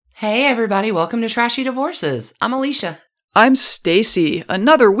Hey everybody, welcome to Trashy Divorces. I'm Alicia. I'm Stacy.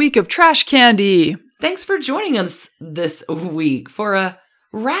 Another week of trash candy. Thanks for joining us this week. For a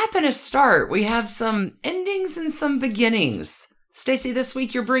wrap and a start, we have some endings and some beginnings. Stacy, this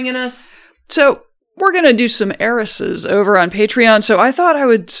week you're bringing us... So, we're going to do some heiresses over on Patreon, so I thought I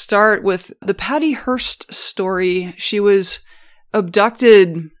would start with the Patty Hearst story. She was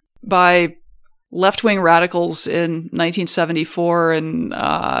abducted by left-wing radicals in 1974, and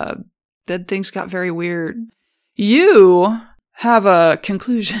then things got very weird. You have a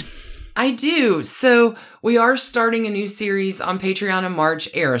conclusion. I do. So we are starting a new series on Patreon in March,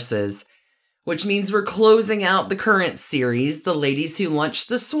 Heiresses, which means we're closing out the current series, The Ladies Who Launched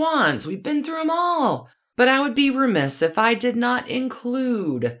the Swans. We've been through them all. But I would be remiss if I did not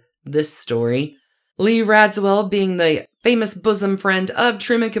include this story. Lee Radziwill being the famous bosom friend of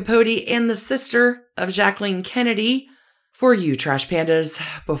Truman Capote and the sister of Jacqueline Kennedy. For you, Trash Pandas,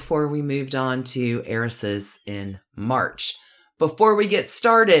 before we moved on to Heiresses in March. Before we get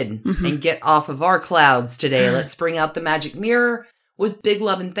started and get off of our clouds today, let's bring out the magic mirror with big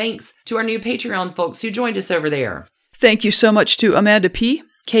love and thanks to our new Patreon folks who joined us over there. Thank you so much to Amanda P.,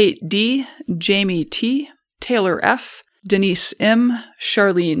 Kate D., Jamie T., Taylor F., Denise M.,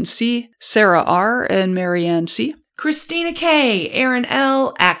 Charlene C., Sarah R., and Marianne C., Christina K., Aaron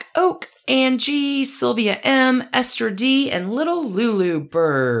L., Ack Oak, Angie, Sylvia M., Esther D., and Little Lulu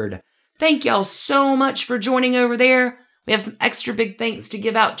Bird. Thank y'all so much for joining over there. We have some extra big thanks to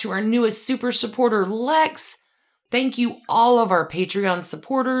give out to our newest super supporter, Lex. Thank you all of our Patreon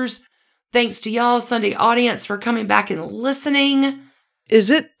supporters. Thanks to y'all, Sunday audience, for coming back and listening. Is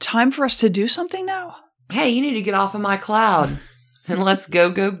it time for us to do something now? Hey, you need to get off of my cloud. And let's go,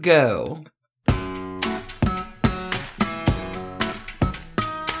 go, go.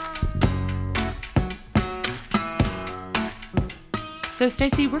 So,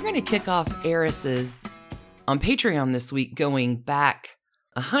 Stacy, we're going to kick off Heiresses on Patreon this week, going back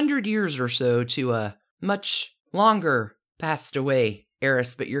 100 years or so to a much longer passed away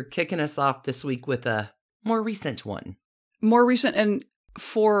heiress, but you're kicking us off this week with a more recent one. More recent, and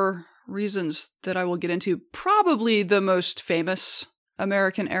for reasons that I will get into, probably the most famous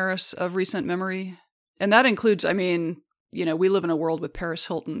American heiress of recent memory. And that includes, we live in a world with Paris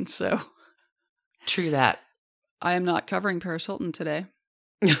Hilton, so. True that. I am not covering Paris Hilton today.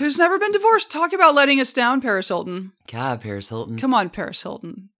 Who's never been divorced? Talk about letting us down, Paris Hilton. God, Paris Hilton. Come on, Paris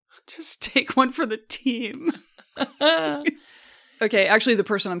Hilton. Just take one for the team. Okay, actually, the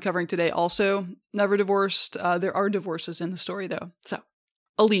person I'm covering today also never divorced. There are divorces in the story, though. So,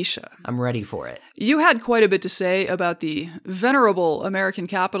 Alicia. I'm ready for it. You had quite a bit to say about the venerable American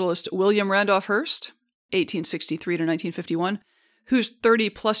capitalist William Randolph Hearst, 1863 to 1951, whose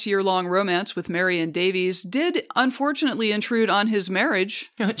 30-plus year-long romance with Marion Davies did unfortunately intrude on his marriage.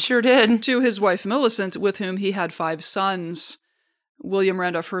 It sure did. To his wife Millicent, with whom he had 5 sons. William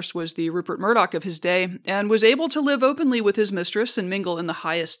Randolph Hearst was the Rupert Murdoch of his day, and was able to live openly with his mistress and mingle in the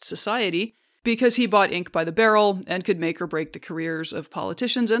highest society, because he bought ink by the barrel and could make or break the careers of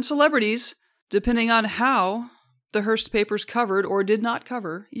politicians and celebrities, depending on how the Hearst papers covered or did not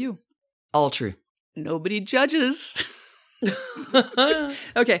cover you. All true. Nobody judges.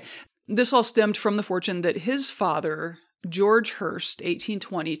 Okay, this all stemmed from the fortune that his father, George Hearst,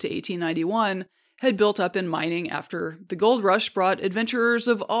 1820 to 1891, had built up in mining after the gold rush brought adventurers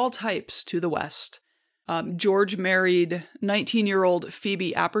of all types to the West. George married 19-year-old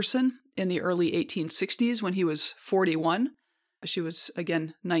Phoebe Apperson in the early 1860s when he was 41. She was,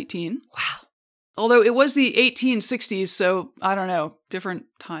 again, 19. Wow. Although it was the 1860s, so I don't know, different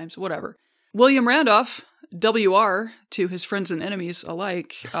times, whatever. William Randolph, W.R., to his friends and enemies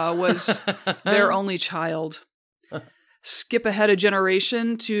alike, was their only child. Skip ahead a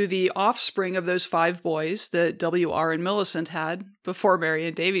generation to the offspring of those 5 boys that W.R. and Millicent had before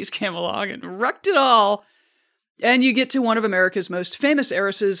Marion Davies came along and wrecked it all. And you get to one of America's most famous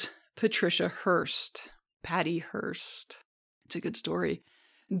heiresses, Patricia Hearst. Patty Hearst. It's a good story.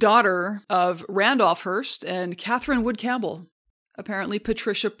 Daughter of Randolph Hearst and Catherine Wood Campbell. Apparently,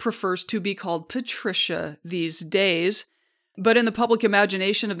 Patricia prefers to be called Patricia these days. But in the public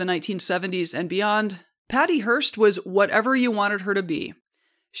imagination of the 1970s and beyond, Patty Hearst was whatever you wanted her to be.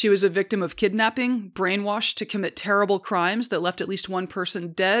 She was a victim of kidnapping, brainwashed to commit terrible crimes that left at least one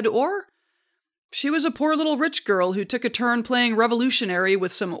person dead, or she was a poor little rich girl who took a turn playing revolutionary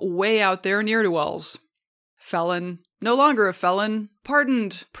with some way out there ne'er-do-wells. Felon, no longer a felon,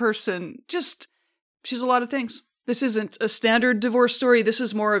 pardoned person, she's a lot of things. This isn't a standard divorce story, this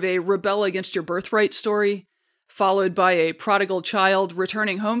is more of a rebel against your birthright story, followed by a prodigal child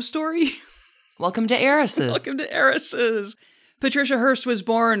returning home story. Welcome to Heiresses. Welcome to Heiresses. Patricia Hearst was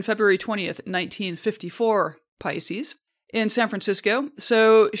born February 20th, 1954, Pisces, in San Francisco.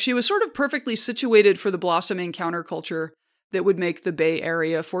 So she was sort of perfectly situated for the blossoming counterculture that would make the Bay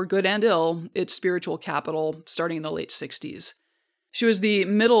Area, for good and ill, its spiritual capital starting in the late 60s. She was the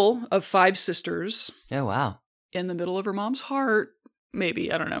middle of 5 sisters. Oh, wow. In the middle of her mom's heart,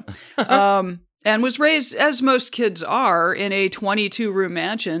 maybe, I don't know. And was raised, as most kids are, in a 22-room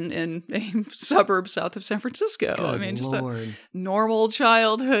mansion in a suburb south of San Francisco. Good just Lord. a normal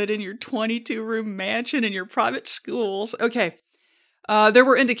childhood in your 22-room mansion in your private schools. Okay. There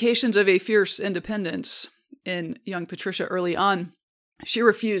were indications of a fierce independence in young Patricia early on. She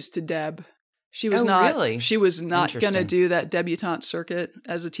refused to deb. She was really? She was not going to do that debutante circuit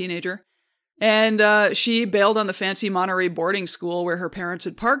as a teenager. And she bailed on the fancy Monterey boarding school where her parents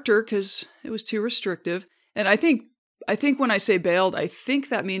had parked her because it was too restrictive. And I think when I say bailed, I think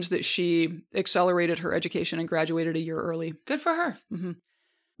that means that she accelerated her education and graduated a year early. Good for her. Mm-hmm.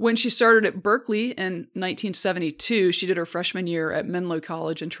 When she started at Berkeley in 1972, she did her freshman year at Menlo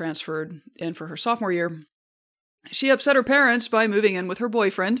College and transferred in for her sophomore year. She upset her parents by moving in with her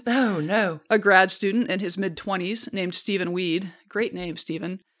boyfriend. Oh, no. A grad student in his mid-20s named Stephen Weed. Great name,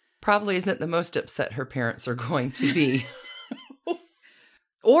 Stephen. Probably isn't the most upset her parents are going to be.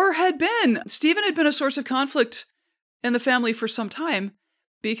 Or had been. Stephen had been a source of conflict in the family for some time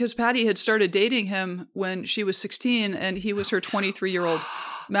because Patty had started dating him when she was 16 and he was her 23-year-old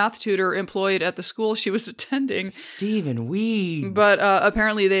math tutor employed at the school she was attending. Stephen Weed. But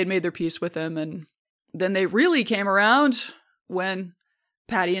apparently they had made their peace with him, and then they really came around when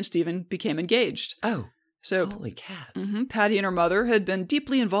Patty and Stephen became engaged. Oh. So, holy cats. Patty and her mother had been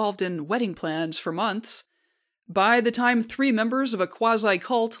deeply involved in wedding plans for months. By the time 3 members of a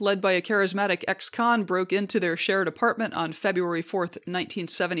quasi-cult led by a charismatic ex-con broke into their shared apartment on February 4th,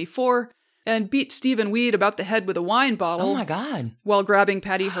 1974, and beat Stephen Weed about the head with a wine bottle. Oh my God. While grabbing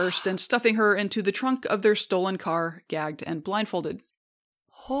Patty Hearst and stuffing her into the trunk of their stolen car, gagged and blindfolded.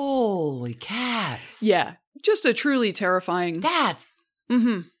 Holy cats. Yeah, just a truly terrifying... That's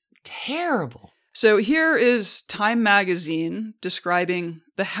terrible. So here is Time magazine describing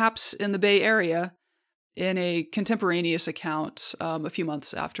the haps in the Bay Area in a contemporaneous account a few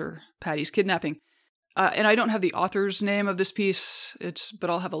months after Patty's kidnapping. And I don't have the author's name of this piece, but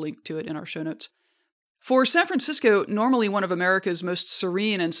I'll have a link to it in our show notes. For San Francisco, normally one of America's most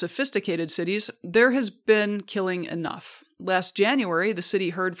serene and sophisticated cities, there has been killing enough. Last January, the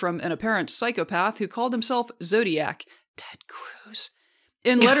city heard from an apparent psychopath who called himself Zodiac, Ted Cruz.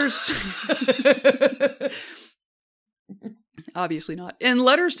 In letters... Obviously not. In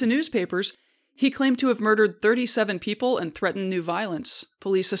letters to newspapers, he claimed to have murdered 37 people and threatened new violence.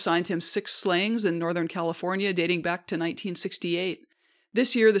 Police assigned him 6 slayings in Northern California dating back to 1968.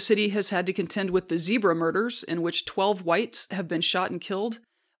 This year, the city has had to contend with the Zebra murders, in which 12 whites have been shot and killed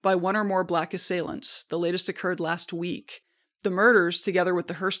by 1 or more black assailants. The latest occurred last week. The murders, together with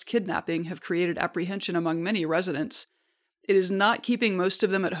the Hearst kidnapping, have created apprehension among many residents. It is not keeping most of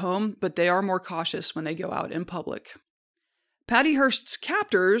them at home, but they are more cautious when they go out in public. Patty Hearst's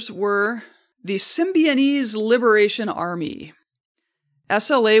captors were the Symbionese Liberation Army.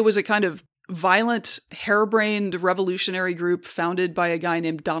 SLA was a kind of violent, harebrained revolutionary group founded by a guy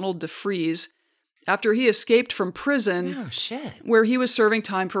named Donald DeFreeze after he escaped from prison where he was serving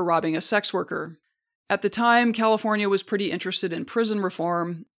time for robbing a sex worker. At the time, California was pretty interested in prison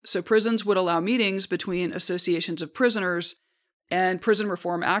reform, so prisons would allow meetings between associations of prisoners and prison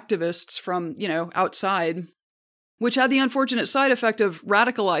reform activists from, outside, which had the unfortunate side effect of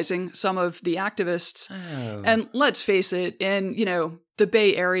radicalizing some of the activists. Oh. And let's face it, in, the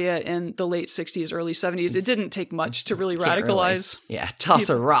Bay Area in the late 60s, early 70s, it didn't take much to really radicalize. Toss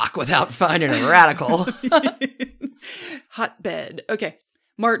a rock without finding a radical. Hotbed. Okay.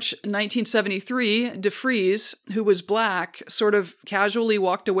 March 1973, DeFreeze, who was black, sort of casually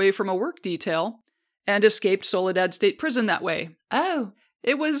walked away from a work detail and escaped Soledad State Prison that way. Oh.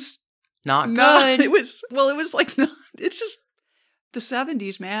 It was... Not good. It was like, it's just the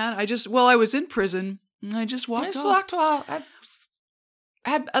 70s, man. I was in prison. I just walked off. I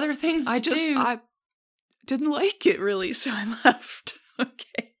had other things to do. I didn't like it, really, so I left.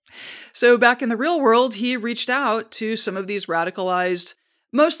 Okay. So back in the real world, he reached out to some of these radicalized...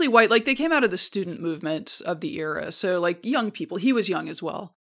 mostly white, they came out of the student movement of the era. So, young people. He was young as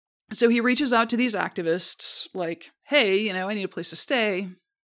well. So he reaches out to these activists, hey, I need a place to stay.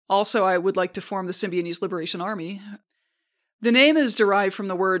 Also, I would like to form the Symbionese Liberation Army. The name is derived from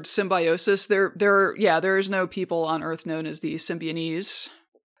the word symbiosis. There is no people on Earth known as the Symbionese.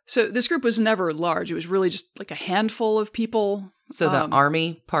 So this group was never large. It was really just a handful of people. So the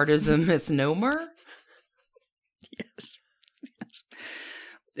army part is a misnomer? Yes.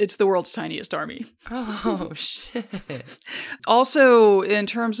 It's the world's tiniest army. Oh, shit. Also, in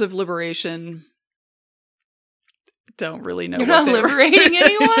terms of liberation, don't really know. You're not liberating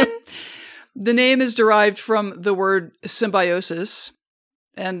anyone? The name is derived from the word symbiosis.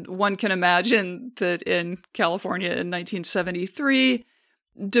 And one can imagine that in California in 1973,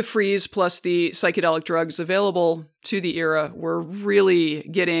 DeFreeze plus the psychedelic drugs available to the era were really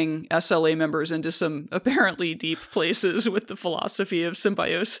getting SLA members into some apparently deep places with the philosophy of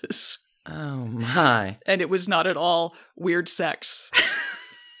symbiosis. Oh, my. And it was not at all weird sex.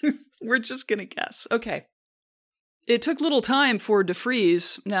 We're just going to guess. Okay. It took little time for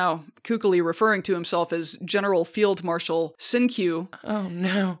DeFreeze, now kookily referring to himself as General Field Marshal Sinque, Oh,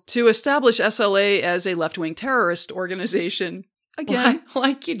 no. to establish SLA as a left-wing terrorist organization. Again,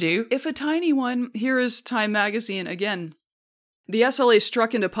 like you do. if a tiny one, here is Time magazine again. The SLA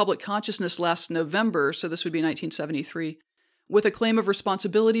struck into public consciousness last November, so this would be 1973, with a claim of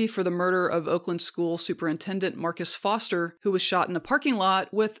responsibility for the murder of Oakland School Superintendent Marcus Foster, who was shot in a parking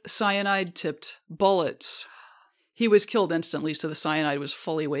lot with cyanide-tipped bullets. He was killed instantly, so the cyanide was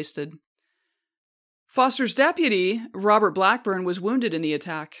fully wasted. Foster's deputy, Robert Blackburn, was wounded in the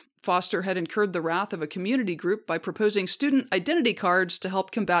attack. Foster had incurred the wrath of a community group by proposing student identity cards to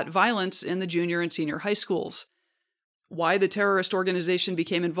help combat violence in the junior and senior high schools. Why the terrorist organization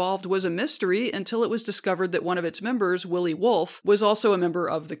became involved was a mystery until it was discovered that one of its members, Willie Wolfe, was also a member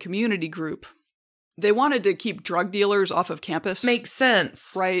of the community group. They wanted to keep drug dealers off of campus. Makes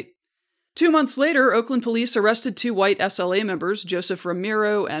sense. Right. 2 months later, Oakland police arrested 2 white SLA members, Joseph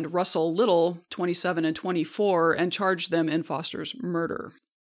Ramiro and Russell Little, 27 and 24, and charged them in Foster's murder.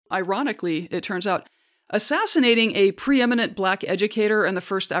 Ironically, it turns out, assassinating a preeminent black educator and the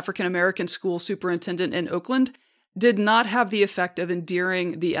first African-American school superintendent in Oakland did not have the effect of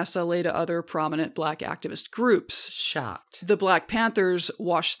endearing the SLA to other prominent black activist groups. Shocked. The Black Panthers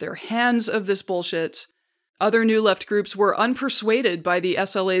washed their hands of this bullshit. Other New Left groups were unpersuaded by the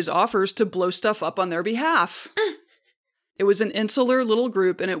SLA's offers to blow stuff up on their behalf. It was an insular little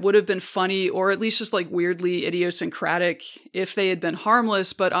group, and it would have been funny, or at least just like weirdly idiosyncratic, if they had been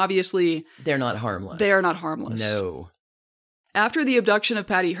harmless, but obviously... They're not harmless. They are not harmless. No. After the abduction of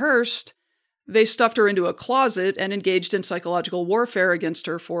Patty Hearst, they stuffed her into a closet and engaged in psychological warfare against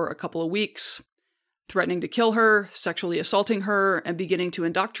her for a couple of weeks, threatening to kill her, sexually assaulting her, and beginning to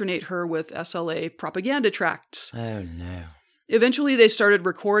indoctrinate her with SLA propaganda tracts. Oh, no. Eventually, they started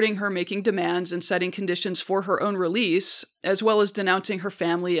recording her making demands and setting conditions for her own release, as well as denouncing her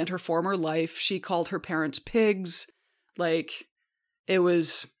family and her former life. She called her parents pigs. It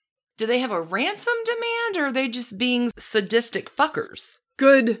was... Do they have a ransom demand, or are they just being sadistic fuckers?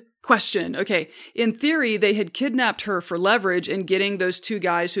 Good question. Okay, in theory, they had kidnapped her for leverage in getting those 2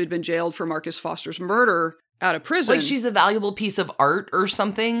 guys who had been jailed for Marcus Foster's murder out of prison. Like she's a valuable piece of art or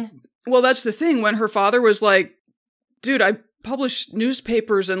something? Well, that's the thing. When her father was like, dude, I publish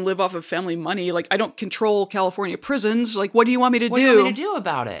newspapers and live off of family money. I don't control California prisons. What do you want me to do? What do you want me to do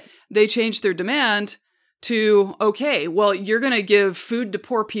about it? They changed their demand to, okay, well, you're going to give food to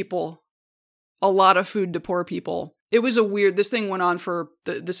poor people. A lot of food to poor people. It was this thing went on for,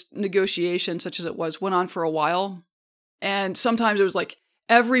 this negotiation, such as it was, went on for a while. And sometimes it was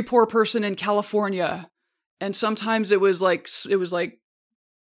every poor person in California. And sometimes it was $1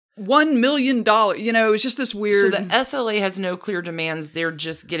 million. It was just this weird. So the SLA has no clear demands. They're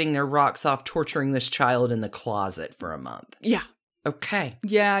just getting their rocks off torturing this child in the closet for a month. Yeah. Okay.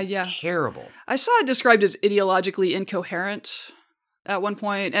 Yeah, It's terrible. I saw it described as ideologically incoherent at one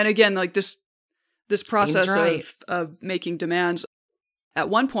point. And again, this process right. of making demands. At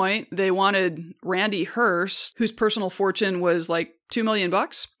one point, they wanted Randy Hearst, whose personal fortune was $2 million,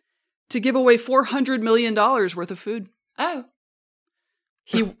 to give away $400 million worth of food. Oh.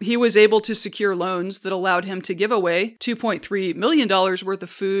 He was able to secure loans that allowed him to give away $2.3 million worth of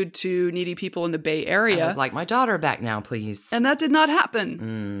food to needy people in the Bay Area. I would like my daughter back now, please. And that did not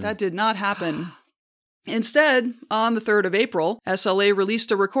happen. That did not happen. Instead, on the 3rd of April, SLA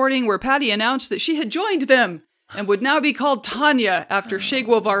released a recording where Patty announced that she had joined them and would now be called Tanya after Che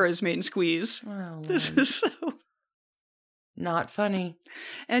Guevara's main squeeze. Well, This is so... not funny.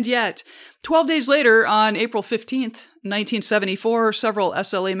 And yet, 12 days later, on April 15th, 1974, several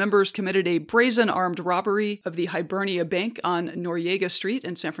SLA members committed a brazen armed robbery of the Hibernia Bank on Noriega Street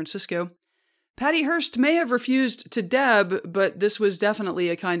in San Francisco. Patty Hearst may have refused to deb, but this was definitely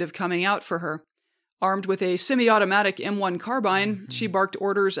a kind of coming out for her. Armed with a semi-automatic M1 carbine, she barked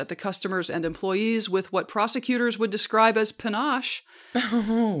orders at the customers and employees with what prosecutors would describe as panache.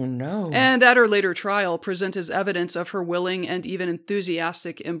 Oh, no. And at her later trial, present as evidence of her willing and even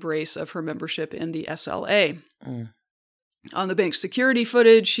enthusiastic embrace of her membership in the SLA. On the bank's security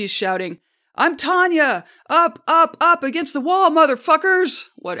footage, she's shouting, "I'm Tanya! Up, up, up against the wall, motherfuckers!"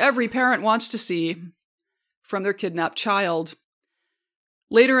 What every parent wants to see from their kidnapped child.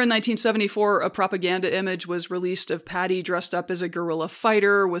 Later in 1974, a propaganda image was released of Patty dressed up as a guerrilla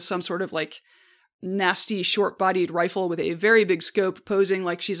fighter with some sort of like nasty short-bodied rifle with a very big scope, posing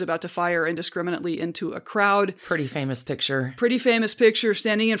like she's about to fire indiscriminately into a crowd. Pretty famous picture. Pretty famous picture,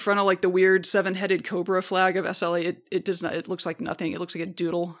 standing in front of like the weird 7-headed cobra flag of SLA. It does not, it looks like nothing. It looks like a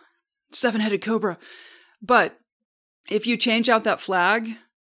doodle. 7-headed cobra. But if you change out that flag,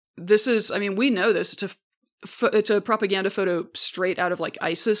 this is, I mean, we know this. It's a propaganda photo straight out of like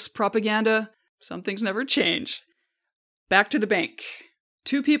ISIS propaganda. Some things never change. Back to the bank.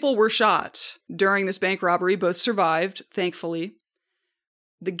 2 people were shot during this bank robbery. Both survived, thankfully.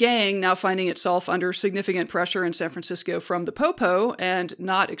 The gang, now finding itself under significant pressure in San Francisco from the Popo and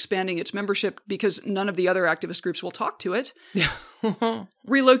not expanding its membership because none of the other activist groups will talk to it,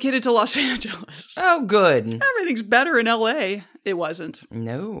 relocated to Los Angeles. Oh, good. Everything's better in LA. It wasn't.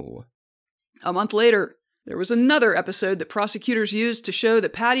 No. A month later, there was another episode that prosecutors used to show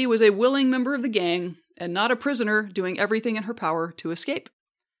that Patty was a willing member of the gang and not a prisoner doing everything in her power to escape.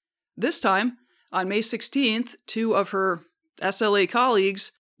 This time, on May 16th, 2 of her SLA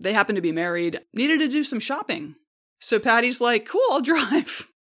colleagues, they happened to be married, needed to do some shopping. So Patty's like, cool, I'll drive.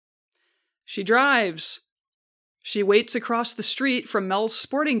 She drives. She waits across the street from Mel's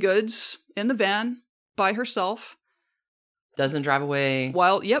Sporting Goods in the van by herself. Doesn't drive away.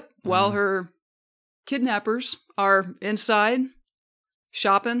 While her kidnappers are inside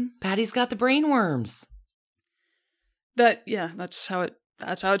shopping. Patty's got the brain worms. That's how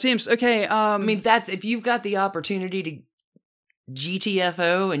it seems. Okay. I mean, that's if you've got the opportunity to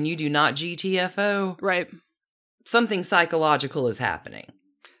GTFO and you do not GTFO. Right. Something psychological is happening.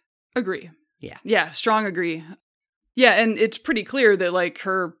 Agree. Yeah. Yeah, strong agree. Yeah, and it's pretty clear that like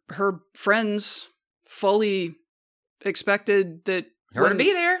her friends fully expected that her to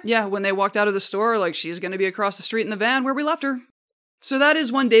be there. Yeah, when they walked out of the store, like she's going to be across the street in the van where we left her. So that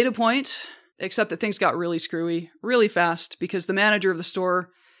is one data point, except that things got really screwy really fast because the manager of the store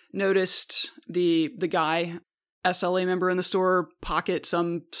noticed the guy, SLA member in the store, pocket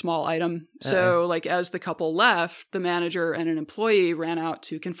some small item. So like as the couple left, the manager and an employee ran out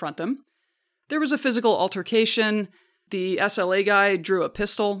to confront them. There was a physical altercation. The SLA guy drew a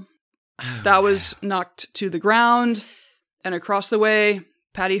pistol. That was knocked to the ground. And across the way,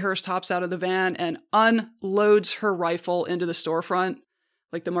 Patty Hearst hops out of the van and unloads her rifle into the storefront,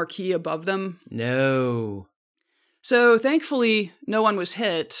 like the marquee above them. No. So thankfully, no one was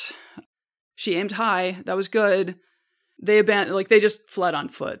hit. She aimed high. That was good. They just fled on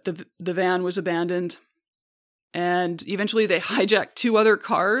foot. The van was abandoned. And eventually they hijacked 2 other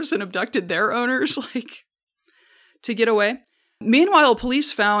cars and abducted their owners, to get away. Meanwhile,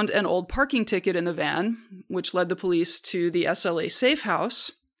 police found an old parking ticket in the van, which led the police to the SLA safe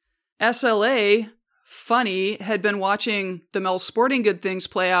house. SLA, funny, had been watching the Mel's Sporting Good things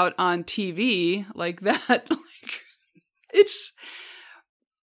play out on TV like that. It's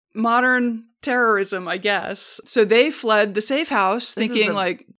modern terrorism, I guess. So they fled the safe house thinking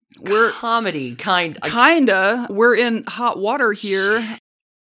we're comedy kinda. We're in hot water here. Shit.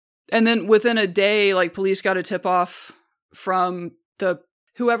 And then within a day, police got a tip off from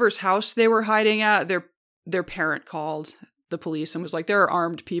whoever's house they were hiding at. Their parent called the police and was like, there are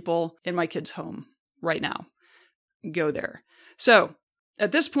armed people in my kid's home right now. Go there. So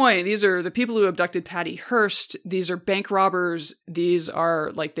at this point, these are the people who abducted Patty Hearst. These are bank robbers. These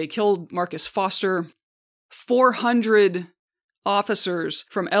are they killed Marcus Foster. 400 officers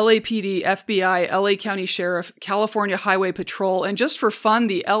from LAPD, FBI, LA County Sheriff, California Highway Patrol, and just for fun,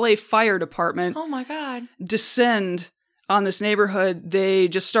 the LA Fire Department. Oh my God. Descend on this neighborhood. They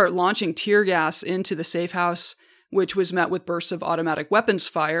just start launching tear gas into the safe house, which was met with bursts of automatic weapons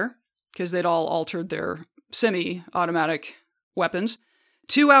fire because they'd all altered their semi-automatic weapons.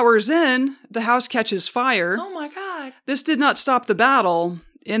 2 hours in, the house catches fire. Oh my God. This did not stop the battle.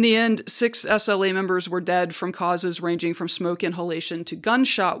 In the end, 6 SLA members were dead from causes ranging from smoke inhalation to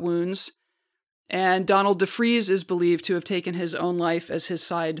gunshot wounds. And Donald DeFries is believed to have taken his own life as his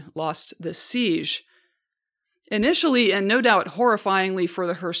side lost this siege. Initially, and no doubt horrifyingly for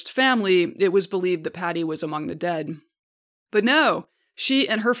the Hearst family, it was believed that Patty was among the dead. But no, she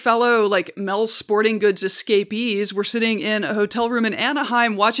and her fellow, Mel's Sporting Goods escapees were sitting in a hotel room in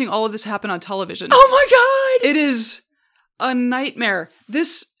Anaheim watching all of this happen on television. Oh my God! It is a nightmare.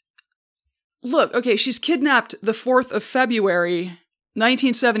 She's kidnapped the 4th of February,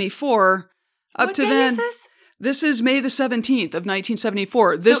 1974. What day is this? This is May the 17th of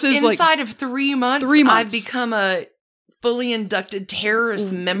 1974. This is inside of 3 months, 3 months. I've become a fully inducted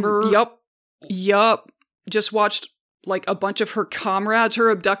terrorist member. Yup. Just watched like a bunch of her comrades, her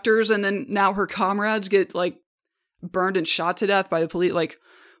abductors, and then now her comrades get like burned and shot to death by the police. Like,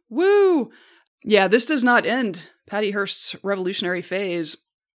 woo! Yeah, this does not end Patty Hearst's revolutionary phase.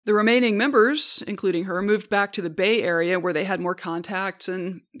 The remaining members, including her, moved back to the Bay Area where they had more contacts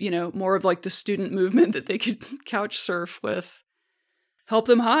and, more of like the student movement that they could couch surf with. Help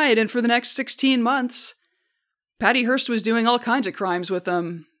them hide. And for the next 16 months, Patty Hearst was doing all kinds of crimes with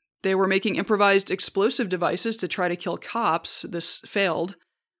them. They were making improvised explosive devices to try to kill cops. This failed,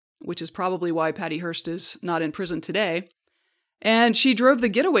 which is probably why Patty Hearst is not in prison today. And she drove the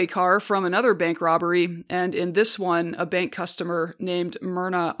getaway car from another bank robbery, and in this one, a bank customer named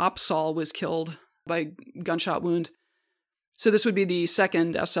Myrna Opsahl was killed by gunshot wound. So this would be the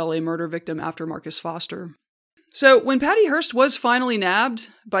second SLA murder victim after Marcus Foster. So when Patty Hearst was finally nabbed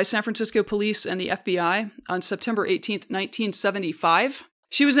by San Francisco police and the FBI on September 18th, 1975,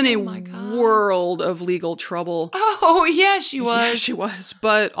 she was in a world of legal trouble. Oh, yeah, she was. Yeah, she was.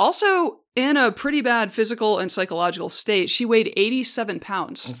 But also in a pretty bad physical and psychological state. She weighed 87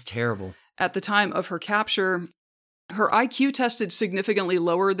 pounds. That's terrible. At the time of her capture. Her IQ tested significantly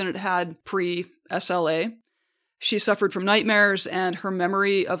lower than it had pre-SLA. She suffered from nightmares, and her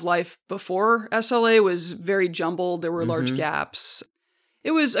memory of life before SLA was very jumbled. There were large gaps.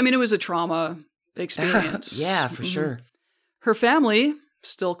 It was a trauma experience. Yeah, for sure. Her family,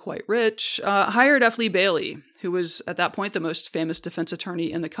 still quite rich, hired F. Lee Bailey, who was at that point the most famous defense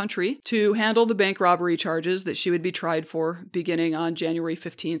attorney in the country, to handle the bank robbery charges that she would be tried for beginning on January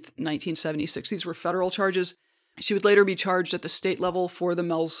 15th, 1976. These were federal charges. She would later be charged at the state level for the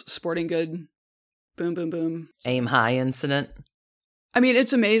Mel's Sporting Good boom, boom, boom. Aim high incident. I mean,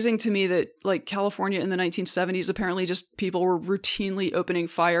 it's amazing to me that, like, California in the 1970s, apparently just people were routinely opening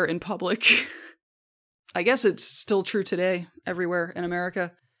fire in public. I guess it's still true today, everywhere in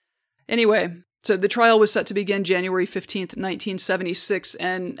America. Anyway, so the trial was set to begin January 15th, 1976,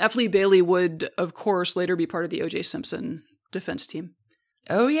 and F. Lee Bailey would, of course, later be part of the O.J. Simpson defense team.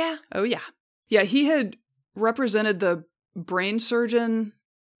 Oh, yeah? Oh, yeah. Yeah, he had represented the brain surgeon,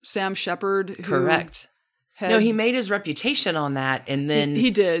 Sam Shepard. Correct. No, he made his reputation on that, and then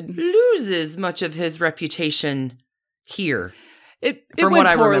he did loses much of his reputation here. It From went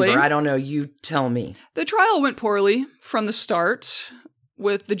what poorly. I remember, I don't know. You tell me. The trial went poorly from the start,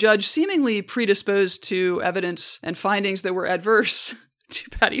 with the judge seemingly predisposed to evidence and findings that were adverse to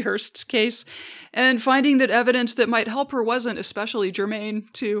Patty Hearst's case, and finding that evidence that might help her wasn't especially germane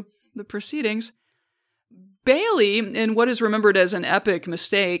to the proceedings. Bailey, in what is remembered as an epic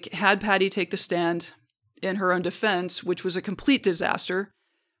mistake, had Patty take the stand in her own defense, which was a complete disaster.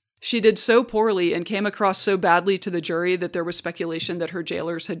 She did so poorly and came across so badly to the jury that there was speculation that her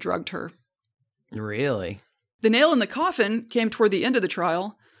jailers had drugged her. Really? The nail in the coffin came toward the end of the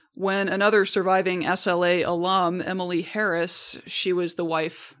trial when another surviving SLA alum, Emily Harris, she was the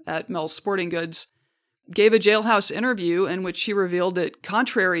wife at Mel's Sporting Goods, gave a jailhouse interview in which she revealed that,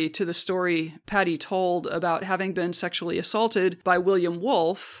 contrary to the story Patty told about having been sexually assaulted by William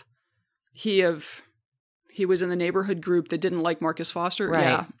Wolfe, he was in the neighborhood group that didn't like Marcus Foster. Right.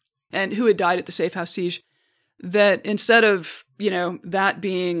 Yeah. And who had died at the safe house siege, that instead of, that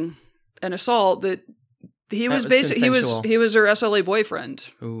being an assault, that he was basically, he was her SLA boyfriend.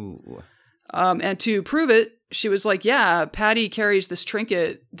 Ooh. And to prove it, she was like, yeah, Patty carries this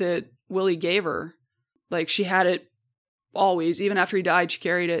trinket that Willie gave her. Like, she had it always. Even after he died, she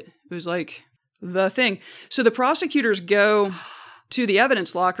carried it. It was like the thing. So the prosecutors go to the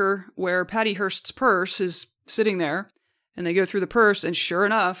evidence locker where Patty Hearst's purse is sitting there. And they go through the purse, and sure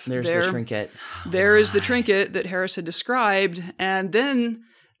enough, there's the trinket. There is the trinket that Harris had described. And then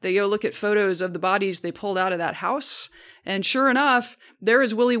they go look at photos of the bodies they pulled out of that house. And sure enough, there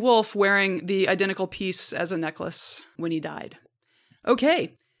is Willie Wolfe wearing the identical piece as a necklace when he died.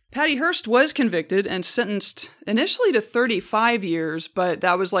 Okay, Patty Hearst was convicted and sentenced initially to 35 years, but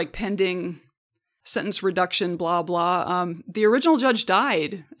that was like pending sentence reduction, blah, blah. The original judge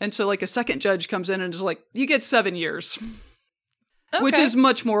died. And so like a second judge comes in and is like, you get 7 years. Okay. Which is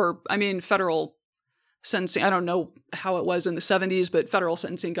much more, federal sentencing. I don't know how it was in the 70s, but federal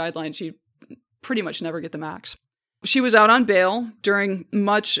sentencing guidelines, you pretty much never get the max. She was out on bail during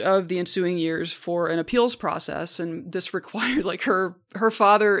much of the ensuing years for an appeals process. And this required, like, her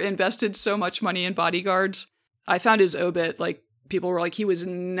father invested so much money in bodyguards. I found his obit, like, people were like, he was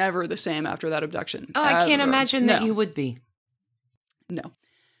never the same after that abduction. Oh, I can't imagine that you would be. No.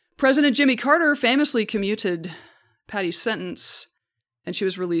 President Jimmy Carter famously commuted Patty's sentence, and she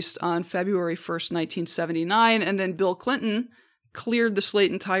was released on February 1st, 1979. And then Bill Clinton cleared the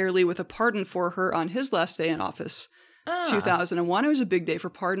slate entirely with a pardon for her on his last day in office 2001. It was a big day for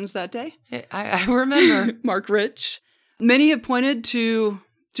pardons that day. I remember. Mark Rich. Many have pointed to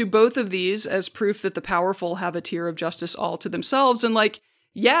both of these as proof that the powerful have a tier of justice all to themselves. And what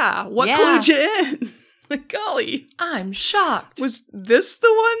clued you in? Like, golly. I'm shocked. Was this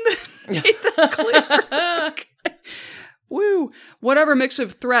the one that made that clear? Woo. Whatever mix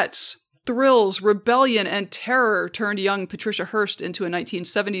of threats, thrills, rebellion, and terror turned young Patricia Hearst into a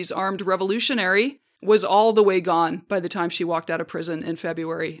 1970s armed revolutionary was all the way gone by the time she walked out of prison in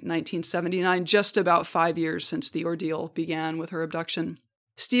February 1979, just about 5 years since the ordeal began with her abduction.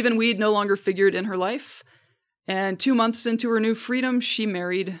 Stephen Weed no longer figured in her life, and 2 months into her new freedom, she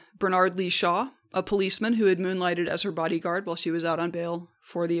married Bernard Lee Shaw, a policeman who had moonlighted as her bodyguard while she was out on bail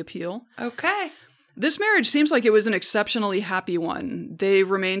for the appeal. Okay. This marriage seems like it was an exceptionally happy one. They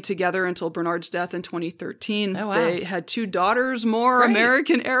remained together until Bernard's death in 2013. Oh, wow. They had 2 daughters, more Great.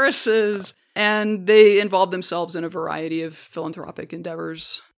 American heiresses, and they involved themselves in a variety of philanthropic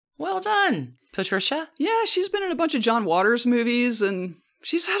endeavors. Well done, Patricia. Yeah, she's been in a bunch of John Waters movies, and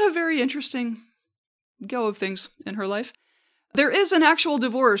she's had a very interesting go of things in her life. There is an actual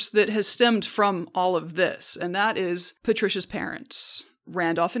divorce that has stemmed from all of this, and that is Patricia's parents,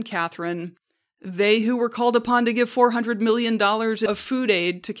 Randolph and Catherine. They who were called upon to give $400 million of food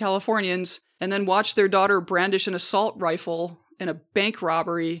aid to Californians and then watched their daughter brandish an assault rifle in a bank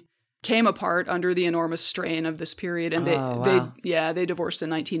robbery came apart under the enormous strain of this period. And they divorced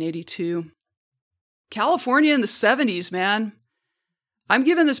in 1982. California in the 70s, man. I'm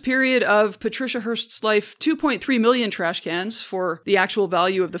giving this period of Patricia Hearst's life 2.3 million trash cans for the actual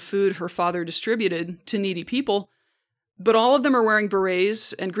value of the food her father distributed to needy people. But all of them are wearing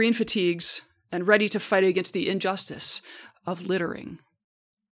berets and green fatigues and ready to fight against the injustice of littering.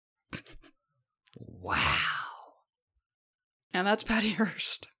 Wow. And that's Patty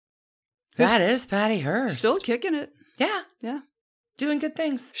Hearst. That is Patty Hearst. Still kicking it. Yeah. Yeah. Doing good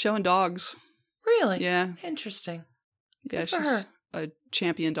things. Showing dogs. Really? Yeah. Interesting. Yeah, Good for she's her. a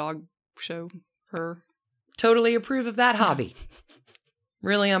champion dog show. Her. Totally approve of that hobby.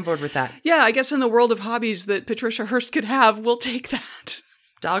 Really on board with that. Yeah, I guess in the world of hobbies that Patricia Hearst could have, we'll take that.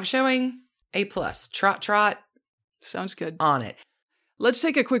 Dog showing, A+. Trot. Sounds good. On it. Let's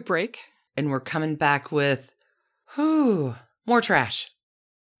take a quick break. And we're coming back with, more trash.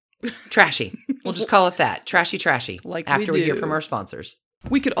 Trashy. We'll just call it that. Trashy. Like after we hear do. from our sponsors.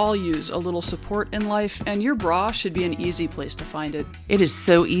 We could all use a little support in life, and your bra should be an easy place to find it. It is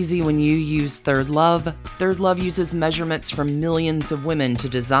so easy when you use Third Love. Third Love uses measurements from millions of women to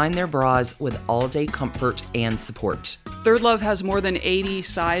design their bras with all-day comfort and support. Third Love has more than 80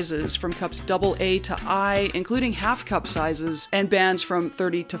 sizes, from cups AA to I, including half-cup sizes, and bands from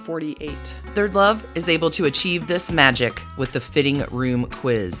 30 to 48. Third Love is able to achieve this magic with the Fitting Room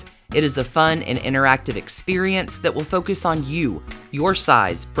Quiz. It is a fun and interactive experience that will focus on you, your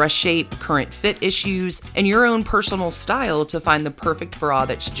size, breast shape, current fit issues, and your own personal style to find the perfect bra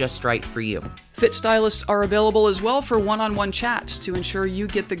that's just right for you. Fit stylists are available as well for one-on-one chats to ensure you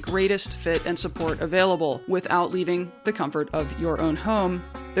get the greatest fit and support available without leaving the comfort of your own home.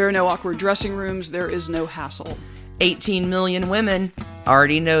 There are no awkward dressing rooms. There is no hassle. 18 million women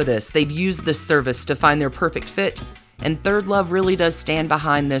already know this. They've used this service to find their perfect fit. And Third Love really does stand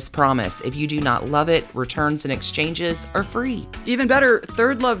behind this promise. If you do not love it, returns and exchanges are free. Even better,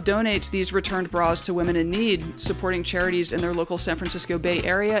 Third Love donates these returned bras to women in need, supporting charities in their local San Francisco Bay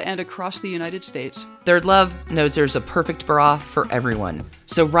Area and across the United States. Third Love knows there's a perfect bra for everyone.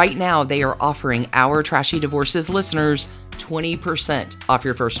 So right now, they are offering our Trashy Divorces listeners 20% off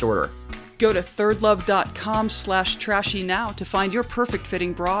your first order. Go to thirdlove.com/trashy now to find your perfect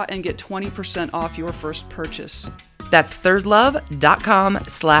fitting bra and get 20% off your first purchase. That's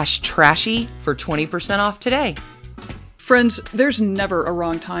thirdlove.com/trashy for 20% off today. Friends, there's never a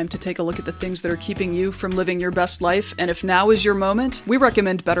wrong time to take a look at the things that are keeping you from living your best life, and if now is your moment, we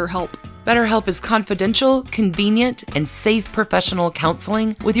recommend BetterHelp. BetterHelp is confidential, convenient, and safe professional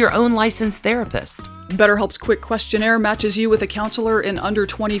counseling with your own licensed therapist. BetterHelp's quick questionnaire matches you with a counselor in under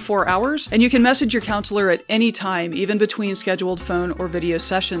 24 hours, and you can message your counselor at any time, even between scheduled phone or video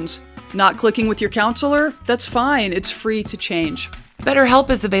sessions. Not clicking with your counselor? That's fine. It's free to change. BetterHelp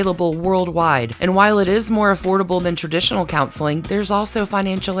is available worldwide, and while it is more affordable than traditional counseling, there's also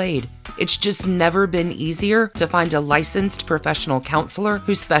financial aid. It's just never been easier to find a licensed professional counselor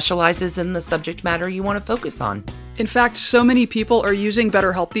who specializes in the subject matter you want to focus on. In fact, so many people are using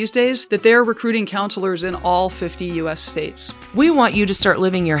BetterHelp these days that they're recruiting counselors in all 50 U.S. states. We want you to start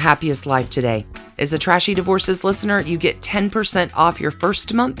living your happiest life today. As a Trashy Divorces listener, you get 10% off your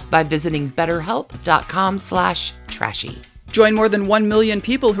first month by visiting betterhelp.com/trashy. Join more than 1 million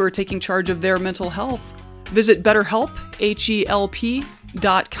people who are taking charge of their mental health. Visit BetterHelp,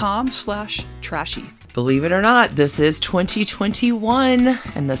 HELP.com/trashy. Believe it or not, this is 2021,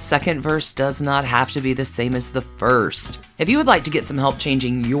 and the second verse does not have to be the same as the first. If you would like to get some help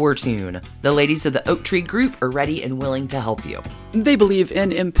changing your tune, the ladies of the Oak Tree Group are ready and willing to help you. They believe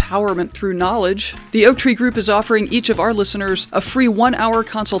in empowerment through knowledge. The Oak Tree Group is offering each of our listeners a free 1-hour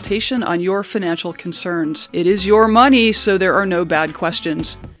consultation on your financial concerns. It is your money, so there are no bad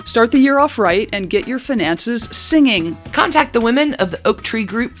questions. Start the year off right and get your finances singing. Contact the women of the Oak Tree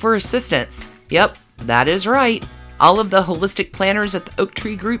Group for assistance. Yep, that is right. All of the holistic planners at the Oak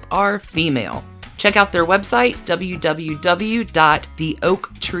Tree Group are female. Check out their website,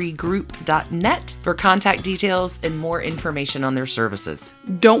 www.theoaktreegroup.net, for contact details and more information on their services.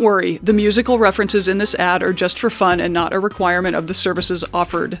 Don't worry, the musical references in this ad are just for fun and not a requirement of the services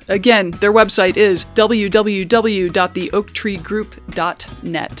offered. Again, their website is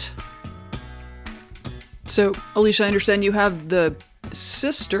www.theoaktreegroup.net. So, Alicia, I understand you have the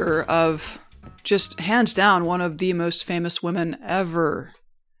sister of just hands down one of the most famous women ever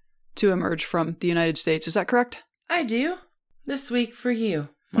to emerge from the United States. Is that correct? I do. This week for you,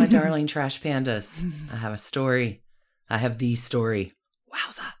 my darling trash pandas. I have a story. I have the story.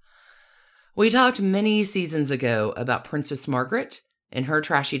 Wowza. We talked many seasons ago about Princess Margaret and her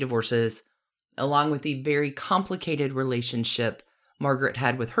trashy divorces, along with the very complicated relationship Margaret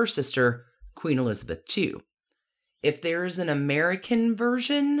had with her sister, Queen Elizabeth II. If there is an American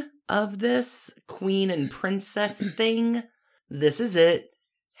version of this queen and princess thing, this is it,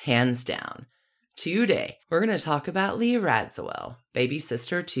 hands down. Today, we're going to talk about Leah Radziwill, baby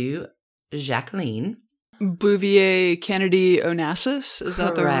sister to Jacqueline. Bouvier Kennedy Onassis? Is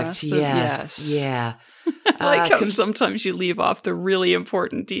that the rest? Yes. Yeah. I like how sometimes you leave off the really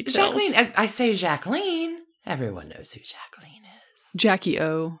important details. Jacqueline, I say Jacqueline. Everyone knows who Jacqueline is. Jackie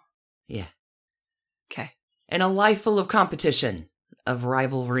O. Yeah. Okay. And a life full of competition, of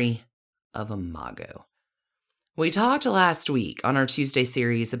rivalry, of imago. We talked last week on our Tuesday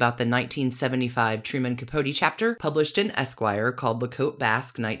series about the 1975 Truman Capote chapter published in Esquire called The Coat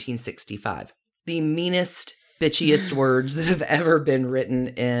Basque 1965. The meanest, bitchiest words that have ever been written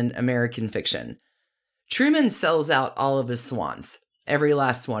in American fiction. Truman sells out all of his swans, every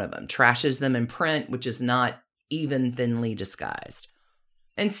last one of them, trashes them in print, which is not even thinly disguised.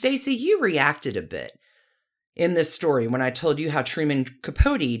 And Stacey, you reacted a bit in this story when I told you how Truman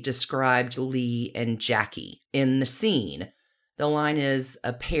Capote described Lee and Jackie in the scene. The line is,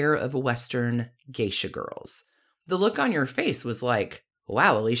 a pair of Western geisha girls. The look on your face was like,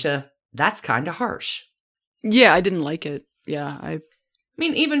 wow, Alicia, that's kind of harsh. Yeah, I didn't like it. Yeah, I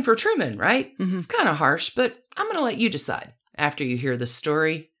mean, even for Truman, right? Mm-hmm. It's kind of harsh, but I'm going to let you decide after you hear the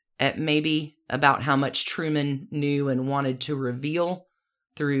story, maybe about how much Truman knew and wanted to reveal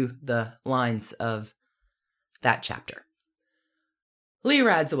through the lines of that chapter. Leah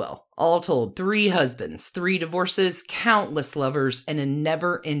Radziwill, all told, 3 husbands, 3 divorces, countless lovers, and a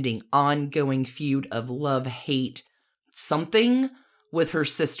never-ending ongoing feud of love-hate, something with her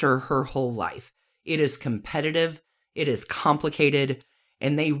sister her whole life. It is competitive, it is complicated,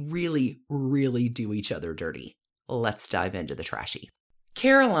 and they really, really do each other dirty. Let's dive into the trashy.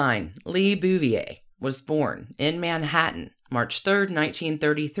 Caroline Lee Bouvier was born in Manhattan, March 3rd,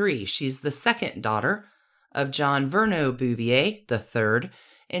 1933. She's the second daughter of John Verno Bouvier III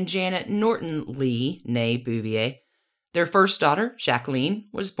and Janet Norton Lee, née Bouvier. Their first daughter, Jacqueline,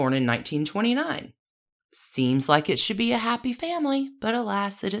 was born in 1929. Seems like it should be a happy family, but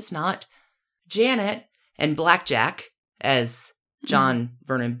alas, it is not. Janet and Blackjack, as John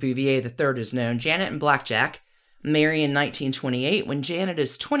Vernon Bouvier III is known, Janet and Blackjack marry in 1928 when Janet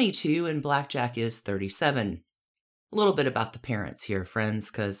is 22 and Blackjack is 37. A little bit about the parents here,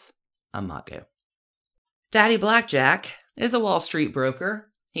 friends, because I'm mago. Daddy Blackjack is a Wall Street broker.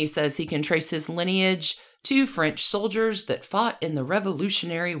 He says he can trace his lineage to French soldiers that fought in the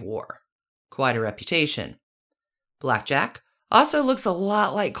Revolutionary War. Quite a reputation. Blackjack also looks a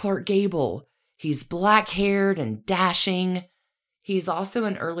lot like Clark Gable. He's black-haired and dashing. He's also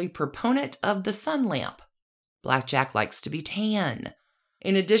an early proponent of the sun lamp. Blackjack likes to be tan.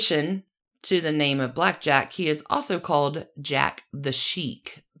 In addition to the name of Blackjack, he is also called Jack the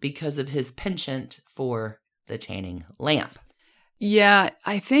Chic because of his penchant for the tanning lamp. Yeah,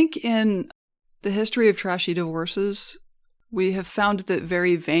 I think in the history of trashy divorces, we have found that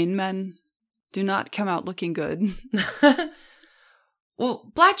very vain men do not come out looking good.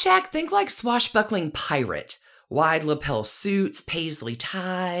 Well, Blackjack, think like swashbuckling pirate. Wide lapel suits, paisley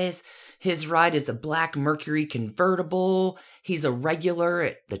ties. His ride is a black Mercury convertible. He's a regular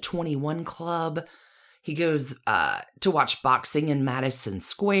at the 21 Club. He goes to watch boxing in Madison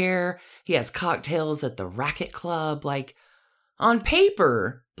Square. He has cocktails at the Racket Club. Like, on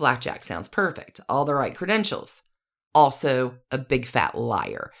paper, Blackjack sounds perfect. All the right credentials. Also, a big fat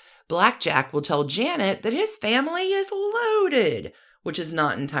liar. Blackjack will tell Janet that his family is loaded, which is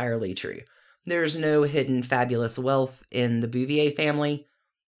not entirely true. There's no hidden fabulous wealth in the Bouvier family,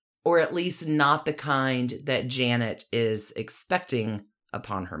 or at least not the kind that Janet is expecting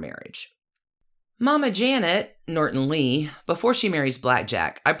upon her marriage. Mama Janet, Norton Lee, before she marries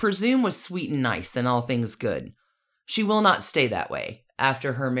Blackjack, I presume was sweet and nice and all things good. She will not stay that way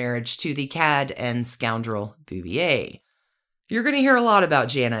after her marriage to the cad and scoundrel Bouvier. You're going to hear a lot about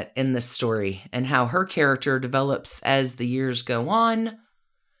Janet in this story and how her character develops as the years go on.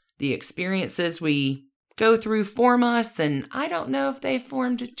 The experiences we go through form us, and I don't know if they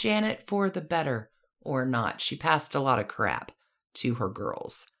formed Janet for the better or not. She passed a lot of crap to her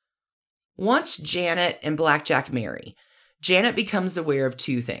girls. Once Janet and Blackjack marry, Janet becomes aware of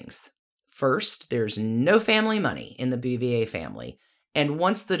two things. First, there's no family money in the Bouvier family, and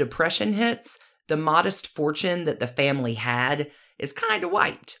once the Depression hits, the modest fortune that the family had is kind of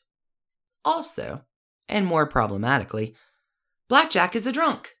wiped. Also, and more problematically, Blackjack is a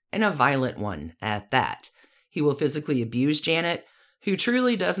drunk, and a violent one at that. He will physically abuse Janet, who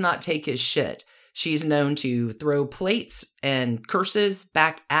truly does not take his shit. She's known to throw plates and curses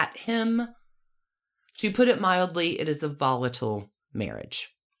back at him. To put it mildly, it is a volatile marriage.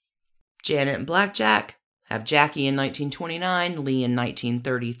 Janet and Blackjack have Jackie in 1929, Lee in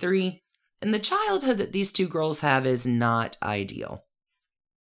 1933, and the childhood that these two girls have is not ideal.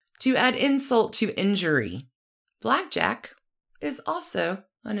 To add insult to injury, Blackjack is also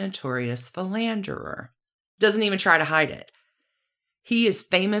a notorious philanderer. Doesn't even try to hide it. He is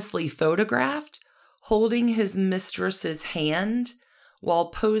famously photographed holding his mistress's hand while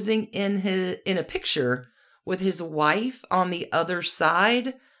posing in a picture with his wife on the other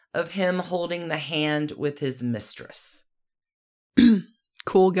side of him holding the hand with his mistress.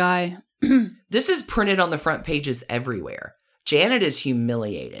 Cool guy. This is printed on the front pages everywhere. Janet is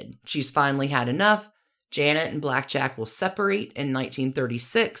humiliated. She's finally had enough. Janet and Blackjack will separate in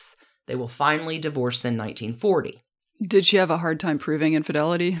 1936. They will finally divorce in 1940. Did she have a hard time proving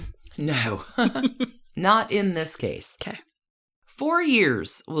infidelity? No, not in this case. Okay. 4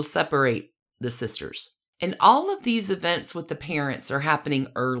 years will separate the sisters. And all of these events with the parents are happening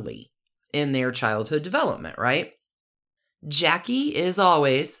early in their childhood development, right? Jackie is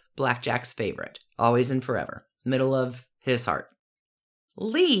always Blackjack's favorite, always and forever, middle of his heart.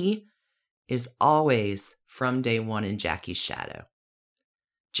 Lee is always from day one in Jackie's shadow.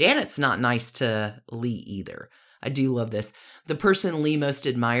 Janet's not nice to Lee either. I do love this. The person Lee most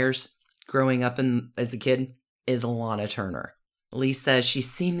admires growing up as a kid is Lana Turner. Lee says she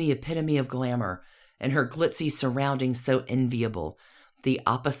seemed the epitome of glamour and her glitzy surroundings so enviable, the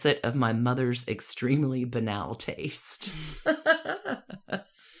opposite of my mother's extremely banal taste.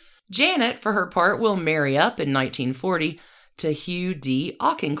 Janet, for her part, will marry up in 1940 to Hugh D.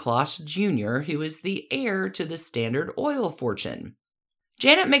 Auchincloss Jr., who is the heir to the Standard Oil fortune.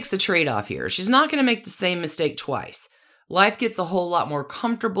 Janet makes a trade-off here. She's not going to make the same mistake twice. Life gets a whole lot more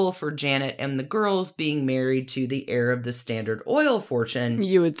comfortable for Janet and the girls being married to the heir of the Standard Oil fortune.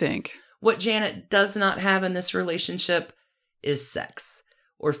 You would think. What Janet does not have in this relationship is sex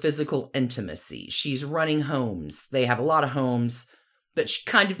or physical intimacy. She's running homes. They have a lot of homes, but she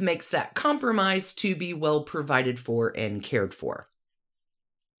kind of makes that compromise to be well provided for and cared for.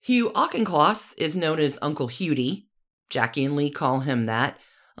 Hugh Auchincloss is known as Uncle Hudie. Jackie and Lee call him that.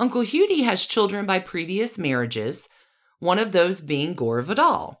 Uncle Hudie has children by previous marriages, one of those being Gore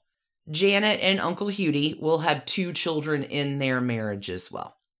Vidal. Janet and Uncle Hudie will have 2 children in their marriage as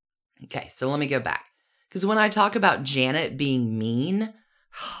well. Okay, so let me go back. Because when I talk about Janet being mean,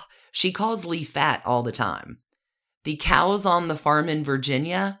 she calls Lee fat all the time. The cows on the farm in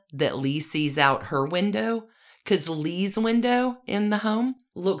Virginia that Lee sees out her window, because Lee's window in the home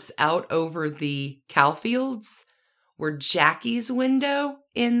looks out over the cow fields, where Jackie's window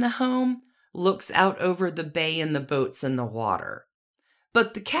in the home looks out over the bay and the boats and the water.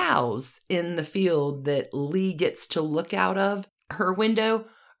 But the cows in the field that Lee gets to look out of her window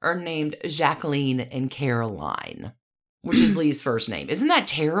are named Jacqueline and Caroline, which is Lee's first name. Isn't that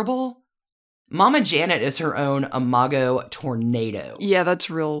terrible? Mama Janet is her own Imago tornado. Yeah, that's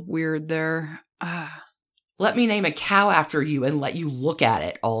real weird there. Let me name a cow after you and let you look at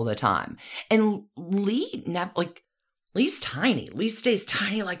it all the time. And Lee's tiny. Lee stays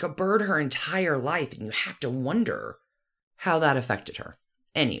tiny like a bird her entire life, and you have to wonder how that affected her.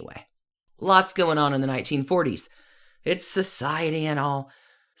 Anyway, lots going on in the 1940s. It's society and all.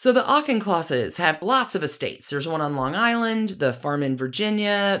 So the Auchinclosses have lots of estates. There's one on Long Island, the farm in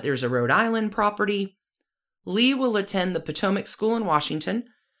Virginia, there's a Rhode Island property. Lee will attend the Potomac School in Washington.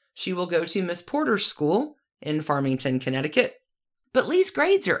 She will go to Miss Porter's school in Farmington, Connecticut. But Lee's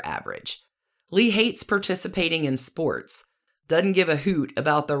grades are average. Lee hates participating in sports. Doesn't give a hoot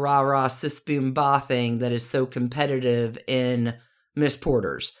about the rah-rah sis-boom-bah thing that is so competitive in Miss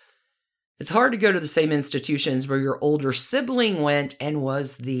Porter's. It's hard to go to the same institutions where your older sibling went and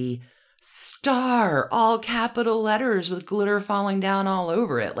was the star, all capital letters with glitter falling down all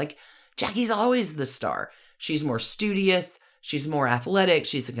over it. Like, Jackie's always the star. She's more studious. She's more athletic.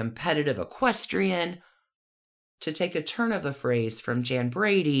 She's a competitive equestrian. To take a turn of a phrase from Jan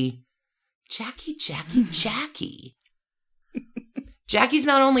Brady, Jackie. Jackie's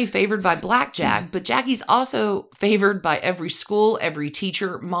not only favored by Blackjack, but Jackie's also favored by every school, every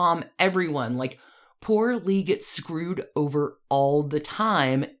teacher, mom, everyone. Like, poor Lee gets screwed over all the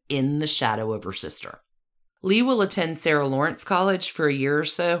time in the shadow of her sister. Lee will attend Sarah Lawrence College for a year or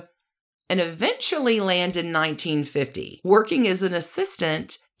so and eventually land in 1950, working as an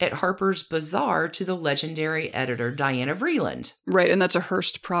assistant at Harper's Bazaar to the legendary editor Diana Vreeland. Right, and that's a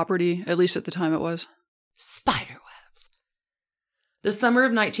Hearst property, at least at the time it was. Spiderwebs. The summer of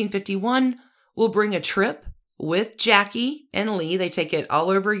 1951 will bring a trip with Jackie and Lee. They take it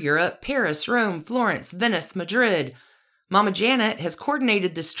all over Europe, Paris, Rome, Florence, Venice, Madrid. Mama Janet has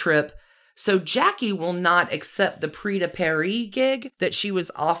coordinated this trip, so Jackie will not accept the Prix de Paris gig that she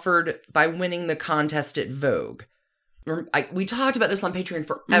was offered by winning the contest at Vogue. We talked about this on Patreon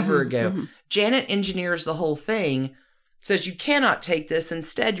forever ago. Mm-hmm. Janet engineers the whole thing, says you cannot take this.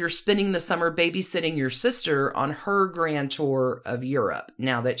 Instead, you're spending the summer babysitting your sister on her grand tour of Europe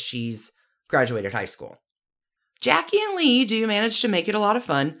now that she's graduated high school. Jackie and Lee do manage to make it a lot of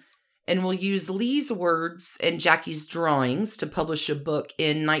fun and will use Lee's words and Jackie's drawings to publish a book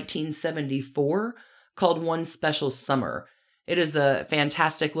in 1974 called One Special Summer. It is a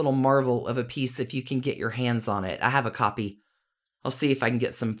fantastic little marvel of a piece if you can get your hands on it. I have a copy. I'll see if I can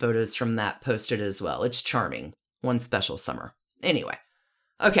get some photos from that posted as well. It's charming. One Special Summer. Anyway.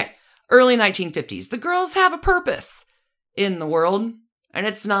 Okay. Early 1950s. The girls have a purpose in the world. And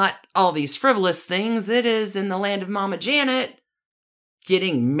it's not all these frivolous things. It is, in the land of Mama Janet,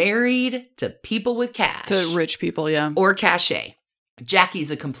 getting married to people with cash. To rich people, yeah. Or cachet.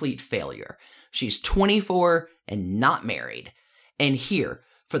 Jackie's a complete failure. She's 24 and not married. And here,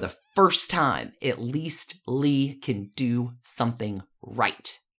 for the first time, at least Lee can do something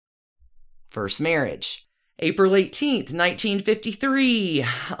right. First marriage. April 18th, 1953,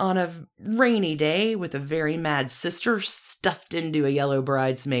 on a rainy day with a very mad sister stuffed into a yellow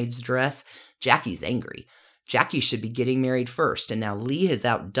bridesmaid's dress, Jackie's angry. Jackie should be getting married first, and now Lee has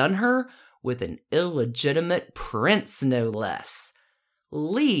outdone her with an illegitimate prince, no less.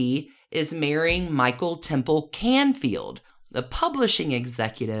 Lee is marrying Michael Temple Canfield, the publishing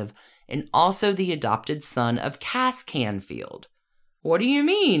executive and also the adopted son of Cass Canfield. What do you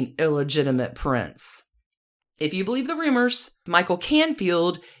mean, illegitimate prince? If you believe the rumors, Michael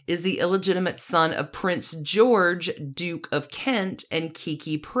Canfield is the illegitimate son of Prince George, Duke of Kent, and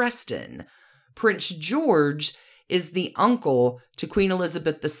Kiki Preston. Prince George is the uncle to Queen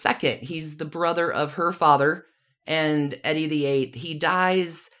Elizabeth II. He's the brother of her father and Eddie VIII. He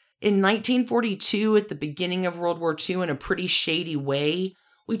dies in 1942 at the beginning of World War II in a pretty shady way.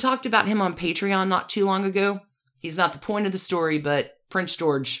 We talked about him on Patreon not too long ago. He's not the point of the story, but Prince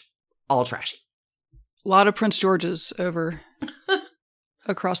George, all trashy. A lot of Prince Georges over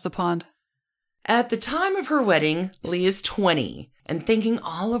across the pond. At the time of her wedding, Lee is 20 and thinking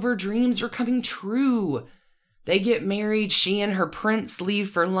all of her dreams are coming true. They get married. She and her prince leave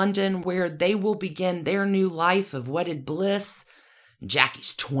for London, where they will begin their new life of wedded bliss.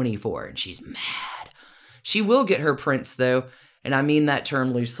 Jackie's 24 and she's mad. She will get her prince, though, and I mean that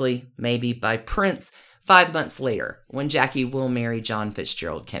term loosely, maybe by prince, 5 months later, when Jackie will marry John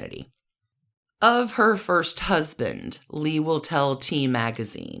Fitzgerald Kennedy. Of her first husband, Lee will tell T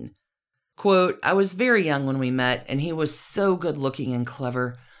Magazine, quote, "I was very young when we met, and he was so good-looking and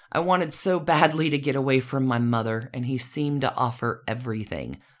clever. I wanted so badly to get away from my mother, and he seemed to offer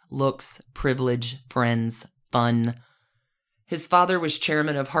everything. Looks, privilege, friends, fun. His father was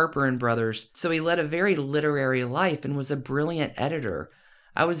chairman of Harper & Brothers, so he led a very literary life and was a brilliant editor.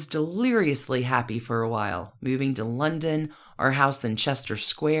 I was deliriously happy for a while, moving to London, our house in Chester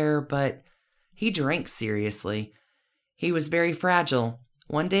Square, but he drank seriously. He was very fragile.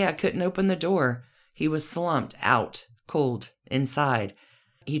 One day I couldn't open the door. He was slumped out, cold, inside.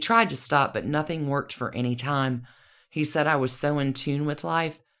 He tried to stop, but nothing worked for any time. He said I was so in tune with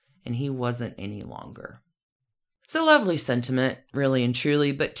life, and he wasn't any longer." It's a lovely sentiment, really and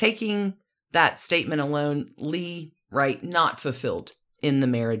truly, but taking that statement alone, Lee, right, not fulfilled in the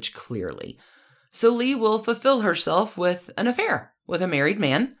marriage clearly. So Lee will fulfill herself with an affair with a married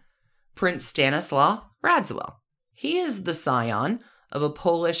man, Prince Stanislaw Radziwill. He is the scion of a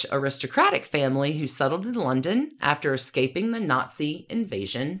Polish aristocratic family who settled in London after escaping the Nazi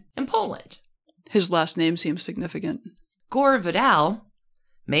invasion in Poland. His last name seems significant. Gore Vidal,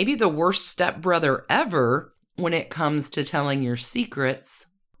 maybe the worst stepbrother ever when it comes to telling your secrets,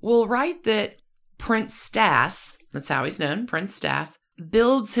 will write that Prince Stas, that's how he's known, Prince Stas,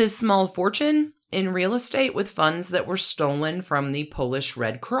 builds his small fortune in real estate with funds that were stolen from the Polish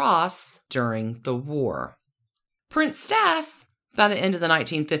Red Cross during the war. Prince Stas, by the end of the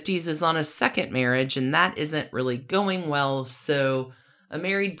 1950s, is on a second marriage, and that isn't really going well, so a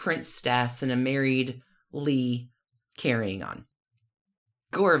married Prince Stas and a married Lee carrying on.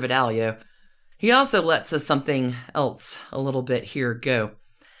 Gore Vidal, he also lets us something else a little bit here go.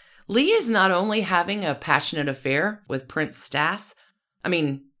 Lee is not only having a passionate affair with Prince Stas,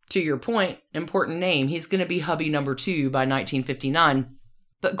 to your point, important name, he's going to be hubby number 2 by 1959,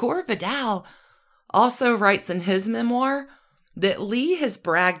 but Gore Vidal also writes in his memoir that Lee has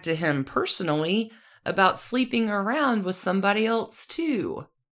bragged to him personally about sleeping around with somebody else too.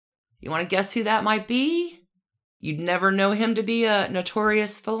 You want to guess who that might be? You'd never know him to be a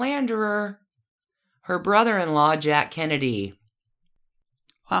notorious philanderer. Her brother-in-law, Jack Kennedy.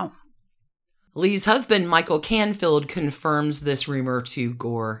 Wow. Lee's husband, Michael Canfield, confirms this rumor to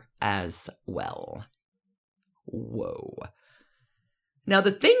Gore as well. Whoa. Now,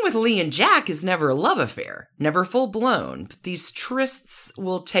 the thing with Lee and Jack is never a love affair, never full-blown. But these trysts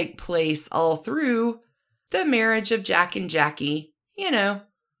will take place all through the marriage of Jack and Jackie,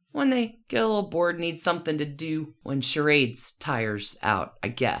 when they get a little bored, need something to do when charades tires out, I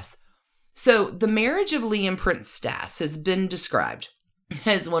guess. So the marriage of Lee and Prince Stas has been described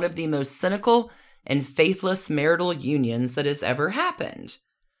as one of the most cynical and faithless marital unions that has ever happened.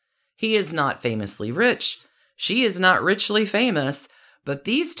 He is not famously rich. She is not richly famous. But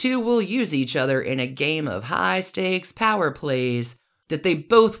these two will use each other in a game of high-stakes power plays that they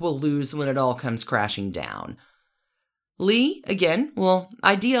both will lose when it all comes crashing down. Lee, again, will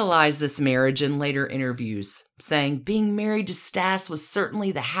idealize this marriage in later interviews, saying, "Being married to Stas was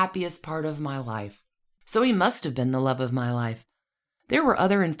certainly the happiest part of my life. So he must have been the love of my life. There were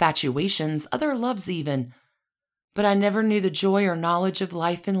other infatuations, other loves even, but I never knew the joy or knowledge of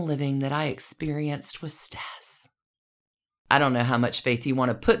life and living that I experienced with Stas." I don't know how much faith you want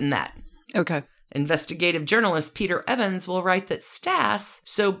to put in that. Okay. Investigative journalist Peter Evans will write that Stas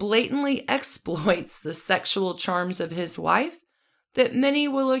so blatantly exploits the sexual charms of his wife that many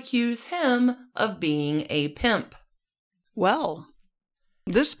will accuse him of being a pimp. Well,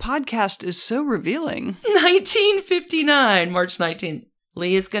 this podcast is so revealing. 1959, March 19th.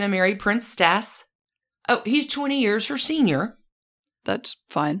 Lee is going to marry Prince Stas. Oh, he's 20 years her senior. That's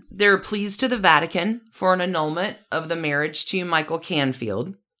fine. They're pleased to the Vatican for an annulment of the marriage to Michael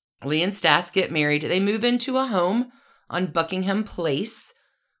Canfield. Lee and Stas get married. They move into a home on Buckingham Place,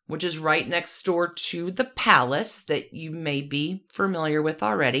 which is right next door to the palace that you may be familiar with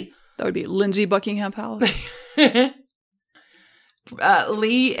already. That would be Lindsay Buckingham Palace.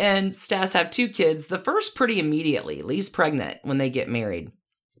 Lee and Stas have 2 kids. The first pretty immediately. Lee's pregnant when they get married.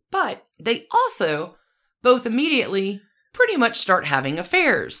 But they also both immediately pretty much start having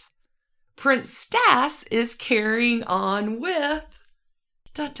affairs. Prince Stas is carrying on with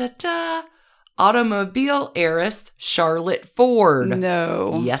automobile heiress Charlotte Ford.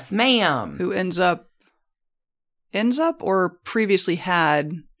 No. Yes, ma'am. Who ends up or previously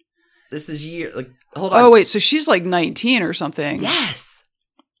had. This is hold on. Oh, wait, so she's like 19 or something. Yes.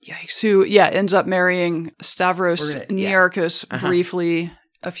 Yikes. Who, ends up marrying Stavros Niarchos briefly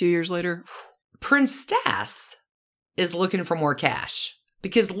a few years later. Prince Stas is looking for more cash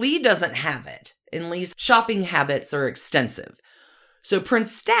because Lee doesn't have it, and Lee's shopping habits are extensive. So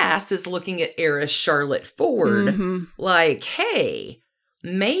Prince Stas is looking at heiress Charlotte Ford like, hey,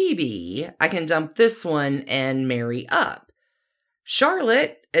 maybe I can dump this one and marry up.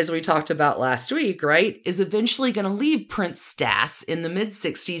 Charlotte, as we talked about last week, right, is eventually going to leave Prince Stas in the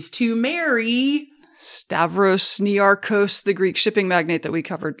mid-60s to marry Stavros Niarchos, the Greek shipping magnate that we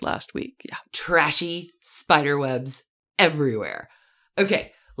covered last week. Yeah. Trashy spiderwebs everywhere.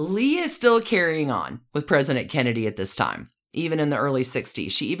 Okay, Lee is still carrying on with President Kennedy at this time, even in the early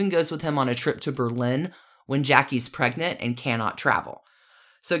 60s. She even goes with him on a trip to Berlin when Jackie's pregnant and cannot travel.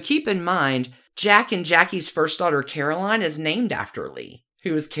 So keep in mind, Jack and Jackie's first daughter, Caroline, is named after Lee,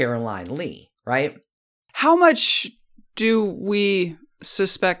 who is Caroline Lee, right? How much do we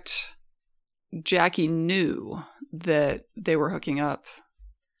suspect Jackie knew that they were hooking up.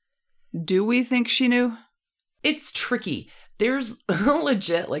 Do we think she knew? It's tricky. There's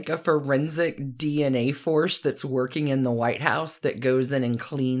legit like a forensic DNA force that's working in the White House that goes in and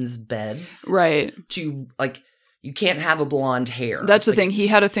cleans beds. Right. To, like, you can't have a blonde hair. That's the thing. He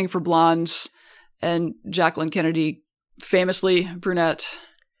had a thing for blondes, and Jacqueline Kennedy, famously brunette.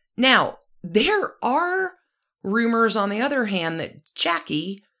 Now, there are rumors, on the other hand, that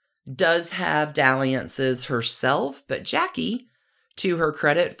Jackie does have dalliances herself, but Jackie, to her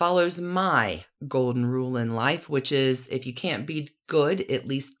credit, follows my golden rule in life, which is if you can't be good, at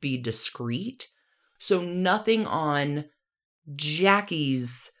least be discreet. So nothing on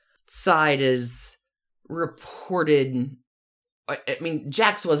Jackie's side is reported. I mean,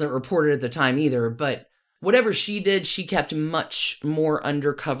 Jack's wasn't reported at the time either, but whatever she did, she kept much more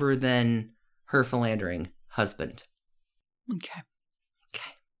undercover than her philandering husband. Okay.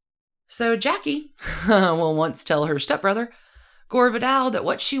 So Jackie will once tell her stepbrother, Gore Vidal, that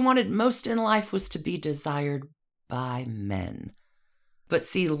what she wanted most in life was to be desired by men. But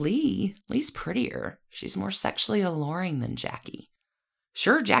see, Lee's prettier. She's more sexually alluring than Jackie.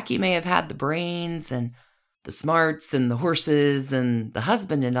 Sure, Jackie may have had the brains and the smarts and the horses and the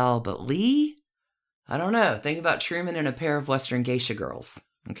husband and all, but Lee? I don't know. Think about Truman and a pair of Western geisha girls,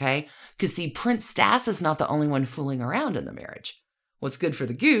 okay? Because see, Prince Stas is not the only one fooling around in the marriage. What's good for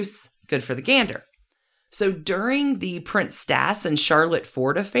the goose, good for the gander. So during the Prince Stas and Charlotte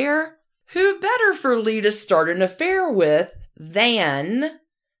Ford affair, who better for Lee to start an affair with than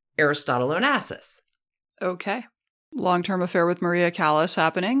Aristotle Onassis? Okay. Long-term affair with Maria Callas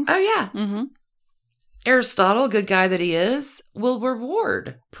happening. Oh, yeah. Mm-hmm. Aristotle, good guy that he is, will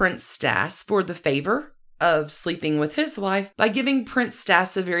reward Prince Stas for the favor of sleeping with his wife by giving Prince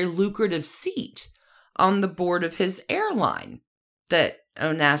Stas a very lucrative seat on the board of his airline that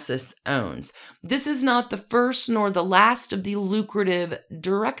Onassis owns. This is not the first nor the last of the lucrative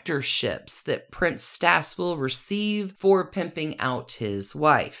directorships that Prince Stas will receive for pimping out his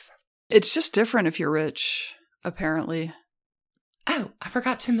wife. It's just different if you're rich, apparently. Oh, I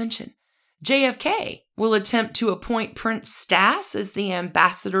forgot to mention. JFK will attempt to appoint Prince Stas as the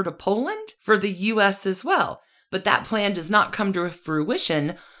ambassador to Poland for the U.S. as well. But that plan does not come to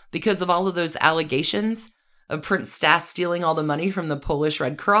fruition because of all of those allegations of Prince Stas stealing all the money from the Polish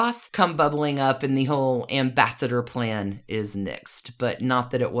Red Cross come bubbling up, and the whole ambassador plan is nixed, but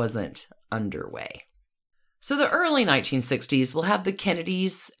not that it wasn't underway. So the early 1960s will have the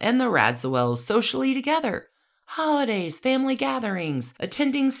Kennedys and the Radziwills socially together. Holidays, family gatherings,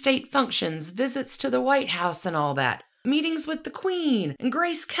 attending state functions, visits to the White House and all that. Meetings with the Queen and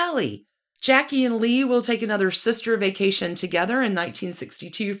Grace Kelly. Jackie and Lee will take another sister vacation together in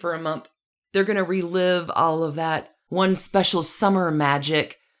 1962 for a month. They're going to relive all of that one special summer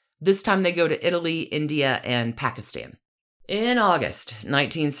magic. This time they go to Italy, India, and Pakistan. In August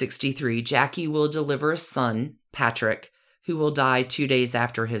 1963, Jackie will deliver a son, Patrick, who will die 2 days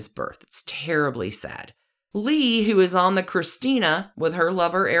after his birth. It's terribly sad. Lee, who is on the Christina with her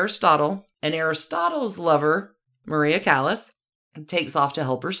lover Aristotle, and Aristotle's lover, Maria Callas, takes off to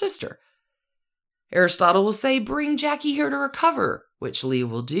help her sister. Aristotle will say, bring Jackie here to recover, which Lee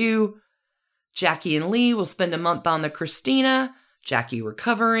will do. Jackie and Lee will spend a month on the Christina, Jackie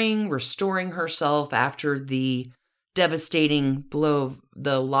recovering, restoring herself after the devastating blow of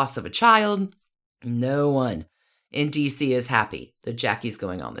the loss of a child. No one in D.C. is happy that Jackie's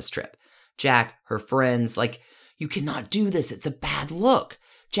going on this trip. Jack, her friends, like, you cannot do this. It's a bad look.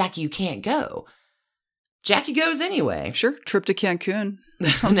 Jackie, you can't go. Jackie goes anyway. Sure, trip to Cancun.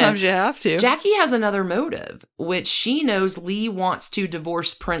 Sometimes you have to. Jackie has another motive, which she knows Lee wants to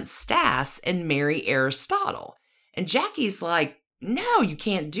divorce Prince Stas and marry Aristotle. And Jackie's like, no, you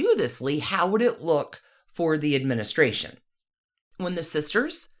can't do this, Lee. How would it look for the administration? When the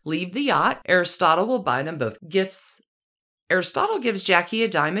sisters leave the yacht, Aristotle will buy them both gifts. Aristotle gives Jackie a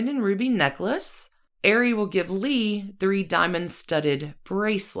diamond and ruby necklace. Ari will give Lee 3 diamond-studded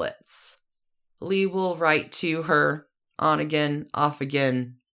bracelets. Lee will write to her on-again,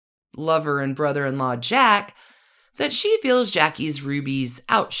 off-again lover and brother-in-law Jack that she feels Jackie's rubies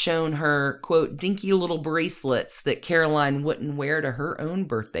outshone her, quote, dinky little bracelets that Caroline wouldn't wear to her own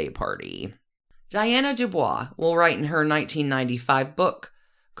birthday party. Diana Dubois will write in her 1995 book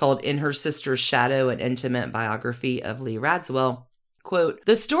called In Her Sister's Shadow, an intimate biography of Lee Radziwill, quote,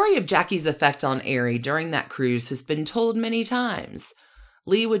 the story of Jackie's effect on Ari during that cruise has been told many times.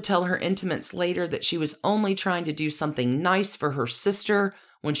 Lee would tell her intimates later that she was only trying to do something nice for her sister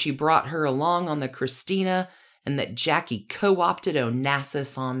when she brought her along on the Christina, and that Jackie co-opted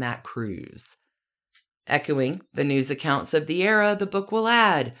Onassis on that cruise. Echoing the news accounts of the era, the book will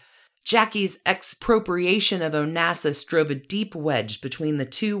add, Jackie's expropriation of Onassis drove a deep wedge between the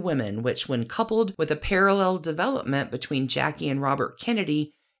two women, which, when coupled with a parallel development between Jackie and Robert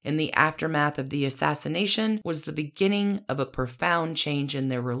Kennedy in the aftermath of the assassination, was the beginning of a profound change in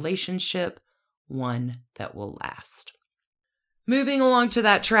their relationship, one that will last. Moving along to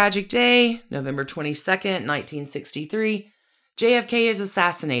that tragic day, November 22nd, 1963, JFK is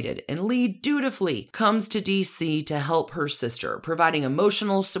assassinated, and Lee dutifully comes to D.C. to help her sister, providing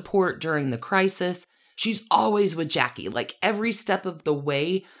emotional support during the crisis. She's always with Jackie, like every step of the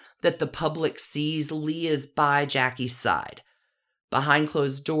way that the public sees, Lee is by Jackie's side. Behind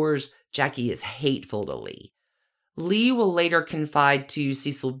closed doors, Jackie is hateful to Lee. Lee will later confide to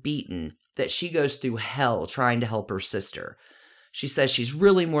Cecil Beaton that she goes through hell trying to help her sister. She says she's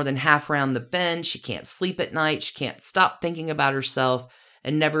really more than half round the bend. She can't sleep at night. She can't stop thinking about herself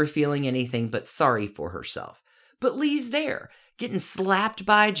and never feeling anything but sorry for herself. But Lee's there, getting slapped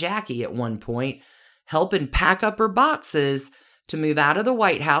by Jackie at one point, helping pack up her boxes to move out of the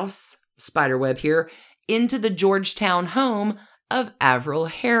White House, spiderweb here, into the Georgetown home of Averell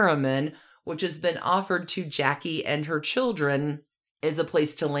Harriman, which has been offered to Jackie and her children as a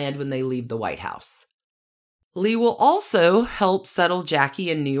place to land when they leave the White House. Lee will also help settle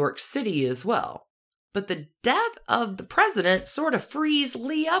Jackie in New York City as well. But the death of the president sort of frees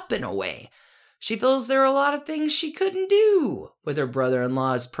Lee up in a way. She feels there are a lot of things she couldn't do with her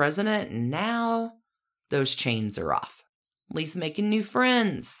brother-in-law as president, and now those chains are off. Lee's making new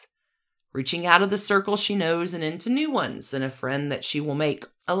friends, reaching out of the circle she knows and into new ones, and a friend that she will make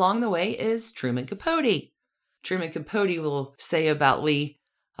along the way is Truman Capote. Truman Capote will say about Lee,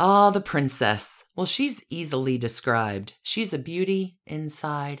 "Ah, the princess. Well, she's easily described. She's a beauty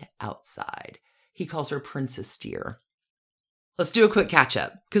inside, outside." He calls her Princess Dear. Let's do a quick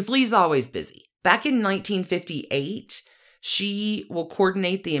catch-up, because Lee's always busy. Back in 1958, she will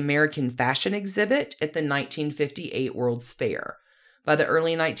coordinate the American Fashion Exhibit at the 1958 World's Fair. By the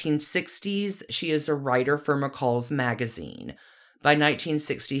early 1960s, she is a writer for McCall's magazine. By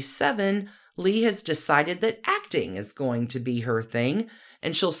 1967, Lee has decided that acting is going to be her thing,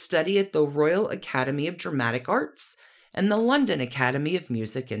 and she'll study at the Royal Academy of Dramatic Arts and the London Academy of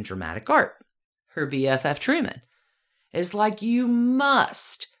Music and Dramatic Art. Her BFF Truman is like, "You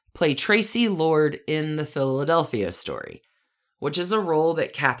must play Tracy Lord in The Philadelphia Story," which is a role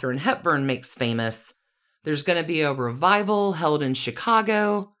that Katharine Hepburn makes famous. There's going to be a revival held in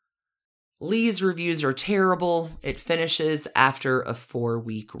Chicago. Lee's reviews are terrible. It finishes after a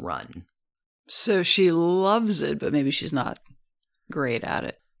 4-week run. So she loves it, but maybe she's not great at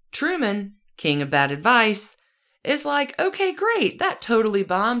it. Truman, king of bad advice, is like, "Okay, great, that totally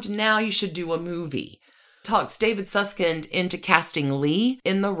bombed. Now you should do a movie." Talks David Susskind into casting Lee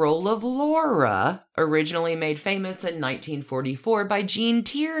in the role of Laura, originally made famous in 1944 by Gene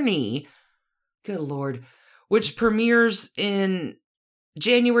Tierney. Good Lord. Which premieres in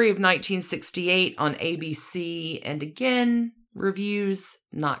January of 1968 on ABC, and again, reviews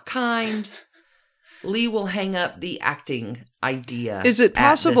not kind. Lee will hang up the acting idea. Is it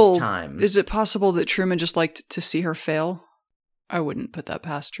possible? At this time. Is it possible that Truman just liked to see her fail? I wouldn't put that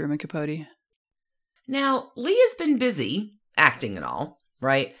past Truman Capote. Now, Lee has been busy acting and all,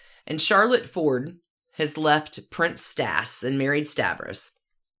 right? And Charlotte Ford has left Prince Stas and married Stavros.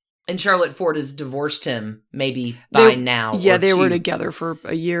 And Charlotte Ford has divorced him maybe by now. Yeah, they were together for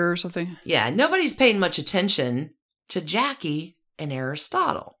a year or something. Yeah, nobody's paying much attention to Jackie and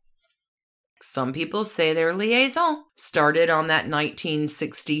Aristotle. Some people say their liaison started on that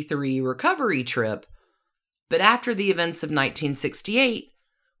 1963 recovery trip, but after the events of 1968,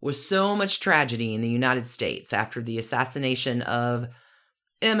 with so much tragedy in the United States after the assassination of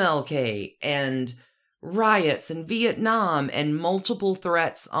MLK and riots in Vietnam and multiple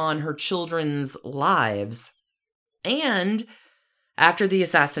threats on her children's lives, and after the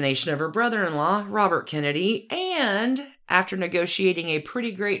assassination of her brother-in-law, Robert Kennedy, and after negotiating a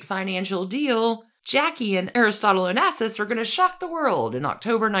pretty great financial deal, Jackie and Aristotle Onassis are going to shock the world in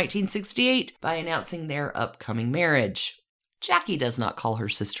October 1968 by announcing their upcoming marriage. Jackie does not call her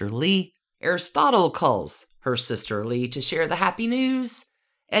sister Lee. Aristotle calls her sister Lee to share the happy news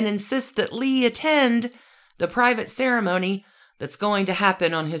and insists that Lee attend the private ceremony that's going to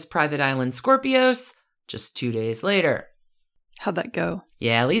happen on his private island Scorpios just 2 days later. How'd that go?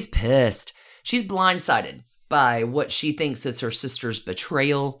 Yeah, Lee's pissed. She's blindsided by what she thinks is her sister's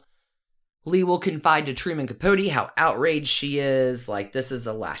betrayal. Lee will confide to Truman Capote how outraged she is, like, "This is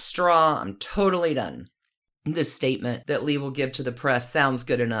the last straw. I'm totally done." This statement that Lee will give to the press sounds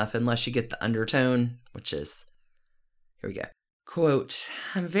good enough unless you get the undertone, which is, here we go. Quote,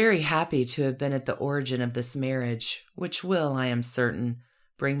 "I'm very happy to have been at the origin of this marriage, which will, I am certain,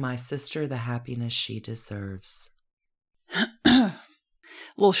 Bring my sister the happiness she deserves.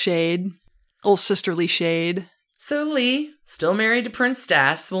 Little shade. Little sisterly shade. So Lee, still married to Prince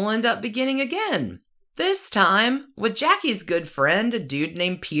Stas, will end up beginning again. This time with Jackie's good friend, a dude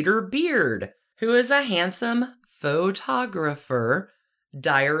named Peter Beard, who is a handsome photographer,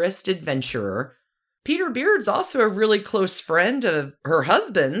 diarist adventurer. Peter Beard's also a really close friend of her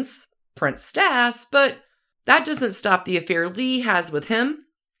husband's, Prince Stas, but that doesn't stop the affair Lee has with him,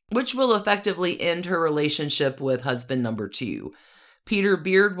 which will effectively end her relationship with husband number 2. Peter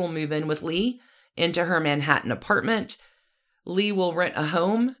Beard will move in with Lee into her Manhattan apartment. Lee will rent a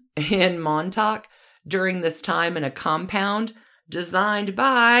home in Montauk during this time in a compound designed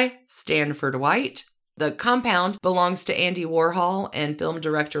by Stanford White. The compound belongs to Andy Warhol and film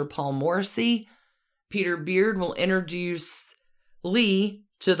director Paul Morrissey. Peter Beard will introduce Lee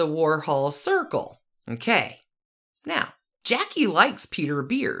to the Warhol circle. Okay. Now, Jackie likes Peter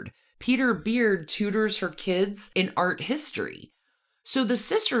Beard. Peter Beard tutors her kids in art history. So the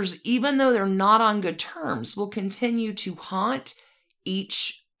sisters, even though they're not on good terms, will continue to haunt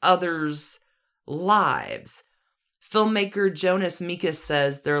each other's lives. Filmmaker Jonas Mekas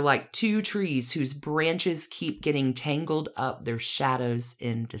says they're like two trees whose branches keep getting tangled up, their shadows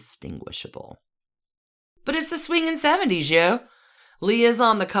indistinguishable. But it's the swinging 70s, yo. Lee is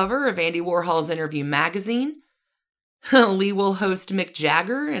on the cover of Andy Warhol's Interview magazine. Lee will host Mick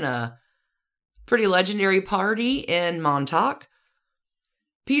Jagger in a pretty legendary party in Montauk.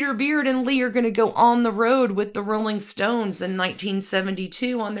 Peter Beard and Lee are going to go on the road with the Rolling Stones in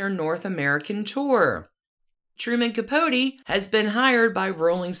 1972 on their North American tour. Truman Capote has been hired by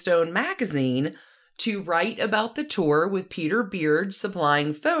Rolling Stone magazine to write about the tour with Peter Beard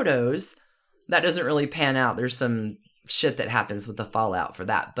supplying photos. That doesn't really pan out. There's some shit that happens with the fallout for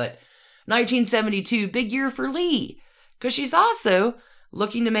that. But 1972, big year for Lee, because she's also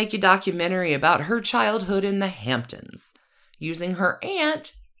looking to make a documentary about her childhood in the Hamptons, using her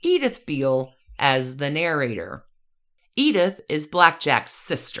aunt, Edith Beale, as the narrator. Edith is Blackjack's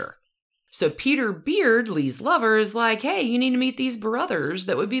sister. So Peter Beard, Lee's lover, is like, hey, you need to meet these brothers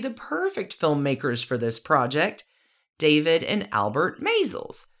that would be the perfect filmmakers for this project, David and Albert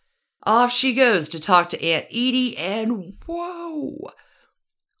Maysles. Off she goes to talk to Aunt Edie, and whoa,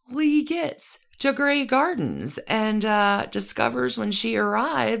 Lee gets to Grey Gardens and discovers when she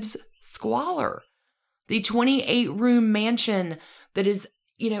arrives squalor. The 28-room mansion that is,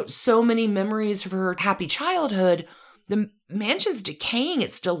 so many memories of her happy childhood. The mansion's decaying.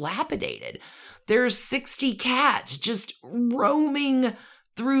 It's dilapidated. There's 60 cats just roaming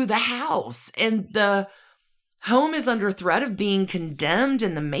through the house, and the home is under threat of being condemned,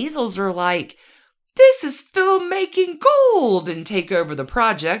 and the Maysles are like, this is filmmaking gold, and take over the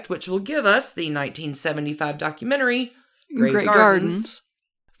project, which will give us the 1975 documentary, Great Gardens,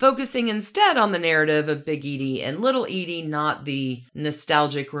 focusing instead on the narrative of Big Edie and Little Edie, not the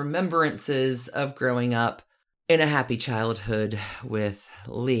nostalgic remembrances of growing up in a happy childhood with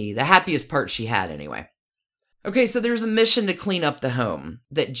Lee. The happiest part she had, anyway. Okay, so there's a mission to clean up the home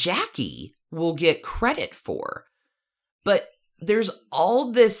that Jackie will get credit for. But there's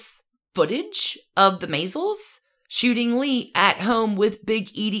all this footage of the Maysles shooting Lee at home with Big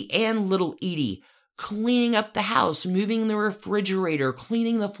Edie and Little Edie, cleaning up the house, moving the refrigerator,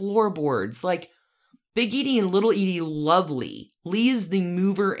 cleaning the floorboards. Like, Big Edie and Little Edie love Lee. Lee is the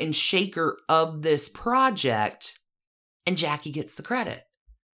mover and shaker of this project, and Jackie gets the credit.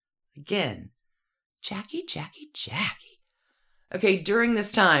 Again, Jackie. Okay, during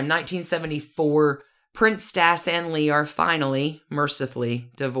this time, 1974, Prince Stas and Lee are finally, mercifully,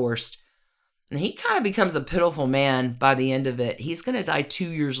 divorced. And he kind of becomes a pitiful man by the end of it. He's going to die 2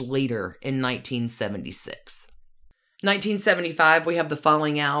 years later in 1976. 1975, we have the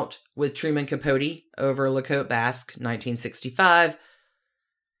falling out with Truman Capote over La Côte Basque, 1965.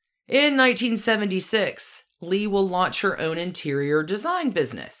 In 1976, Lee will launch her own interior design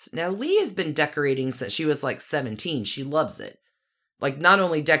business. Now, Lee has been decorating since she was like 17. She loves it. Like, not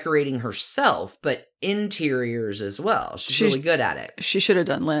only decorating herself, but interiors as well. She's really good at it. She should have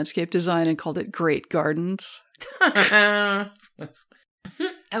done landscape design and called it Great Gardens. Oh,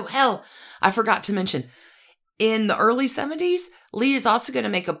 hell, I forgot to mention. In the early 70s, Lee is also going to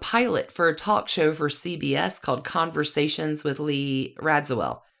make a pilot for a talk show for CBS called Conversations with Lee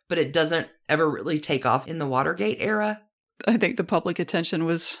Radziwill, but it doesn't ever really take off in the Watergate era. I think the public attention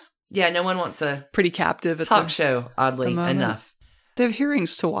was... Yeah, no one wants a pretty captive at talk show, oddly enough. They have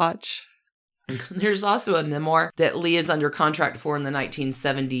hearings to watch. There's also a memoir that Lee is under contract for in the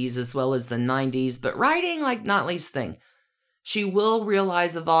 1970s as well as the 90s, but writing, like, not Lee's thing. She will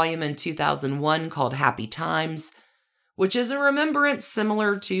realize a volume in 2001 called Happy Times, which is a remembrance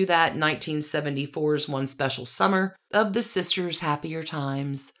similar to that 1974's One Special Summer of the sisters' happier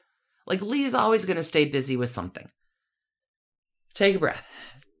times. Like, Lee's always going to stay busy with something. Take a breath.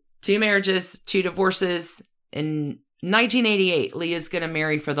 2 marriages, 2 divorces. In 1988, Lee is going to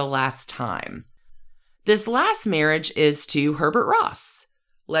marry for the last time. This last marriage is to Herbert Ross,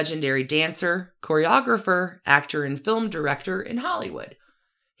 legendary dancer, choreographer, actor, and film director in Hollywood.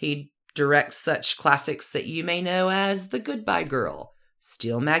 He directs such classics that you may know as The Goodbye Girl,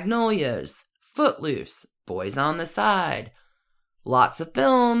 Steel Magnolias, Footloose, Boys on the Side. Lots of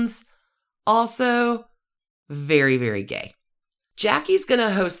films. Also, very, very gay. Jackie's going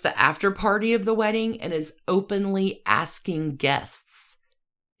to host the after party of the wedding and is openly asking guests,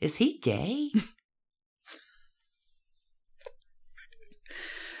 is he gay?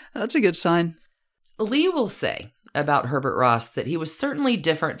 That's a good sign. Lee will say about Herbert Ross that he was certainly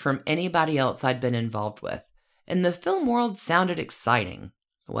different from anybody else I'd been involved with, and the film world sounded exciting.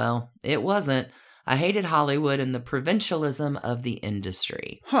 Well, it wasn't. I hated Hollywood and the provincialism of the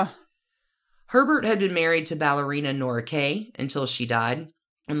industry. Huh. Herbert had been married to ballerina Nora Kay until she died,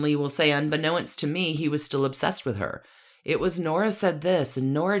 and Lee will say, unbeknownst to me, he was still obsessed with her. It was Nora said this,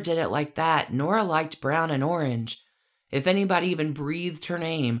 and Nora did it like that. Nora liked brown and orange. If anybody even breathed her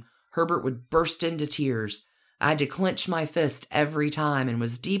name, Herbert would burst into tears. I had to clench my fist every time and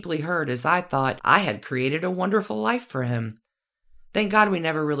was deeply hurt as I thought I had created a wonderful life for him. Thank God we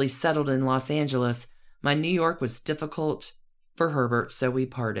never really settled in Los Angeles. My New York was difficult for Herbert, so we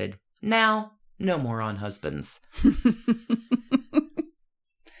parted. Now, no more on husbands.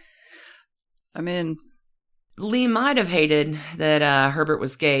 I mean, Lee might have hated that Herbert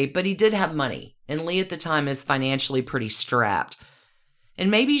was gay, but he did have money, and Lee at the time is financially pretty strapped. And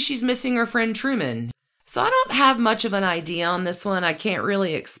maybe she's missing her friend Truman. So I don't have much of an idea on this one. I can't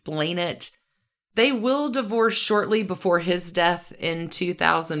really explain it. They will divorce shortly before his death in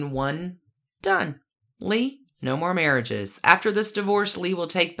 2001. Done. Lee, no more marriages. After this divorce, Lee will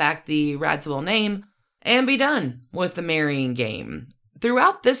take back the Radziwill name and be done with the marrying game.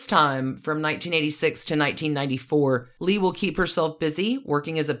 Throughout this time, from 1986 to 1994, Lee will keep herself busy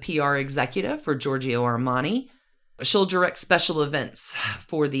working as a PR executive for Giorgio Armani. She'll direct special events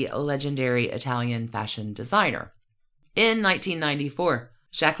for the legendary Italian fashion designer. In 1994,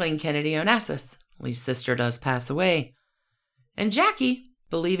 Jacqueline Kennedy Onassis, Lee's sister, does pass away. And Jackie,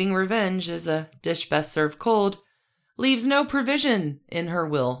 believing revenge is a dish best served cold, leaves no provision in her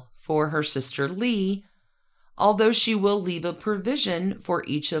will for her sister Lee, although she will leave a provision for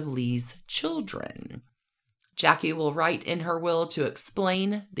each of Lee's children. Jackie will write in her will to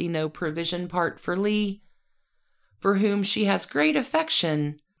explain the no provision part for Lee, for whom she has great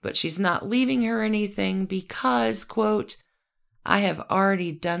affection, but she's not leaving her anything because, quote, I have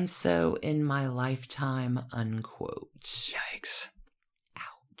already done so in my lifetime, unquote. Yikes.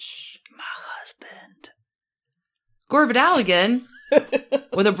 Ouch. My husband. Gore Vidal again.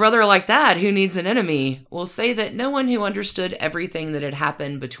 With a brother like that, who needs an enemy, will say that no one who understood everything that had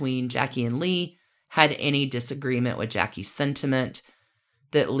happened between Jackie and Lee had any disagreement with Jackie's sentiment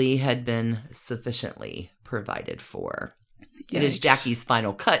that Lee had been sufficiently provided for. Yikes. It is Jackie's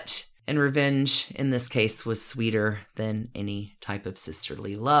final cut, and revenge in this case was sweeter than any type of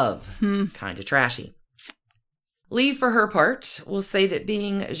sisterly love. Kind of trashy. Lee, for her part, will say that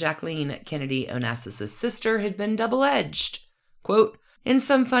being Jacqueline Kennedy Onassis' sister had been double-edged. Quote, in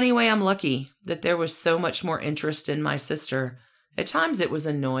some funny way, I'm lucky that there was so much more interest in my sister. At times it was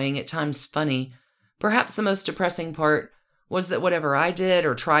annoying, at times funny. Perhaps the most depressing part was that whatever I did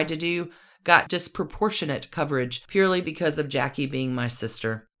or tried to do got disproportionate coverage purely because of Jackie being my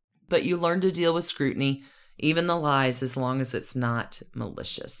sister. But you learn to deal with scrutiny, even the lies, as long as it's not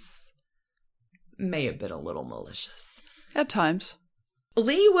malicious. May have been a little malicious. At times.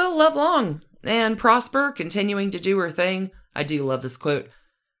 Lee will live long and prosper, continuing to do her thing. I do love this quote.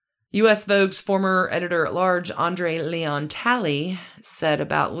 U.S. Vogue's former editor-at-large, Andre Leon Talley, said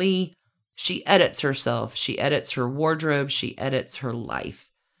about Lee, she edits herself, she edits her wardrobe, she edits her life.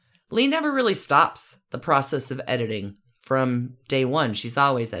 Lee never really stops the process of editing. From day one, she's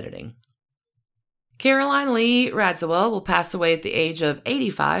always editing. Caroline Lee Radziwill will pass away at the age of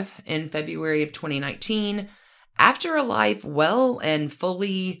 85 in February of 2019. After a life well and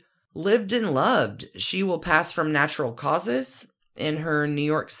fully lived and loved, she will pass from natural causes in her New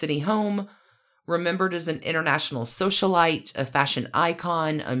York City home, remembered as an international socialite, a fashion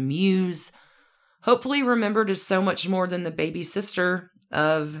icon, a muse, hopefully remembered as so much more than the baby sister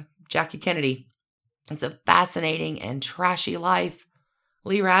of Jackie Kennedy. It's a fascinating and trashy life.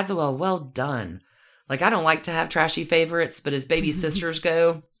 Lee Radziwill, well done. Like, I don't like to have trashy favorites, but as baby sisters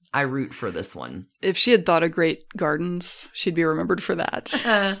go, I root for this one. If she had thought of great gardens, she'd be remembered for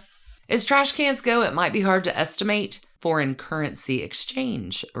that. As trash cans go, it might be hard to estimate foreign currency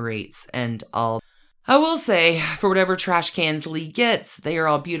exchange rates and all. I will say, for whatever trash cans Lee gets, they are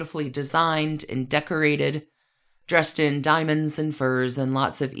all beautifully designed and decorated, dressed in diamonds and furs and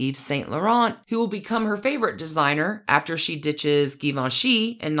lots of Yves Saint Laurent, who will become her favorite designer after she ditches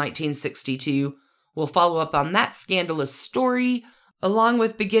Givenchy in 1962. We'll follow up on that scandalous story, along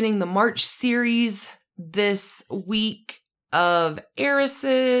with beginning the March series this week of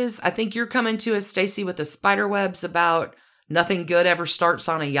heiresses. I think you're coming to us, Stacey, with the spiderwebs about nothing good ever starts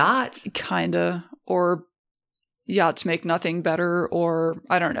on a yacht. Kinda. Or yachts make nothing better, or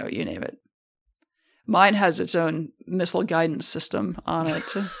I don't know, you name it. Mine has its own missile guidance system on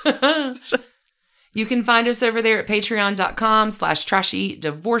it. You can find us over there at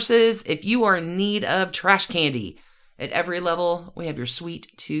patreon.com/trashydivorces if you are in need of trash candy. At every level, we have your sweet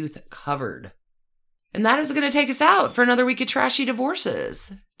tooth covered. And that is going to take us out for another week of Trashy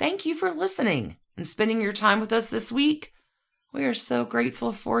Divorces. Thank you for listening and spending your time with us this week. We are so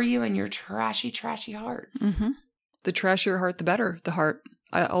grateful for you and your trashy, trashy hearts. Mm-hmm. The trashier heart, the better the heart,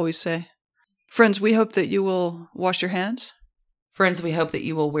 I always say. Friends, we hope that you will wash your hands. Friends, we hope that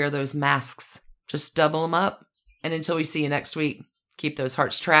you will wear those masks. Just double them up. And until we see you next week, keep those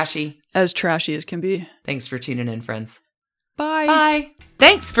hearts trashy. As trashy as can be. Thanks for tuning in, friends. Bye. Bye.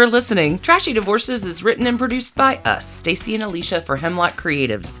 Thanks for listening. Trashy Divorces is written and produced by us, Stacey and Alicia for Hemlock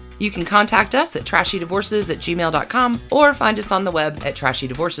Creatives. You can contact us at trashydivorces@gmail.com or find us on the web at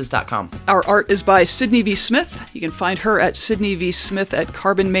trashydivorces.com. Our art is by Sydney V. Smith. You can find her at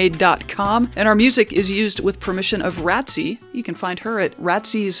sydneyvsmith@carbonmade.com. And our music is used with permission of Ratsy. You can find her at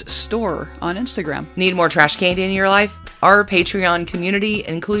Ratsy's store on Instagram. Need more trash candy in your life? Our Patreon community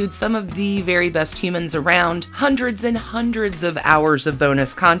includes some of the very best humans around, hundreds and hundreds of hours of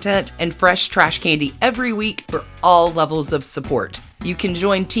bonus content, and fresh trash candy every week for all levels of support. You can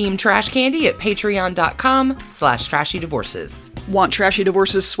join Team Trash Candy at patreon.com/trashydivorces. Want Trashy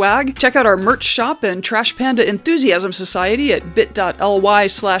Divorces swag? Check out our merch shop and Trash Panda Enthusiasm Society at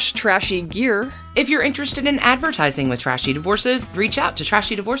bit.ly/trashygear. If you're interested in advertising with Trashy Divorces, reach out to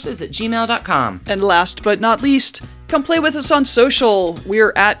trashydivorces@gmail.com. And last but not least, come play with us on social.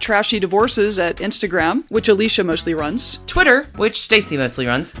 We're at Trashy Divorces at Instagram, which Alicia mostly runs. Twitter, which Stacey mostly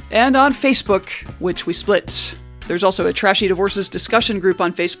runs. And on Facebook, which we split. There's also a Trashy Divorces discussion group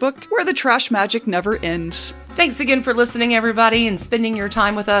on Facebook where the trash magic never ends. Thanks again for listening, everybody, and spending your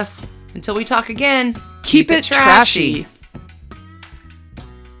time with us. Until we talk again, keep it trashy.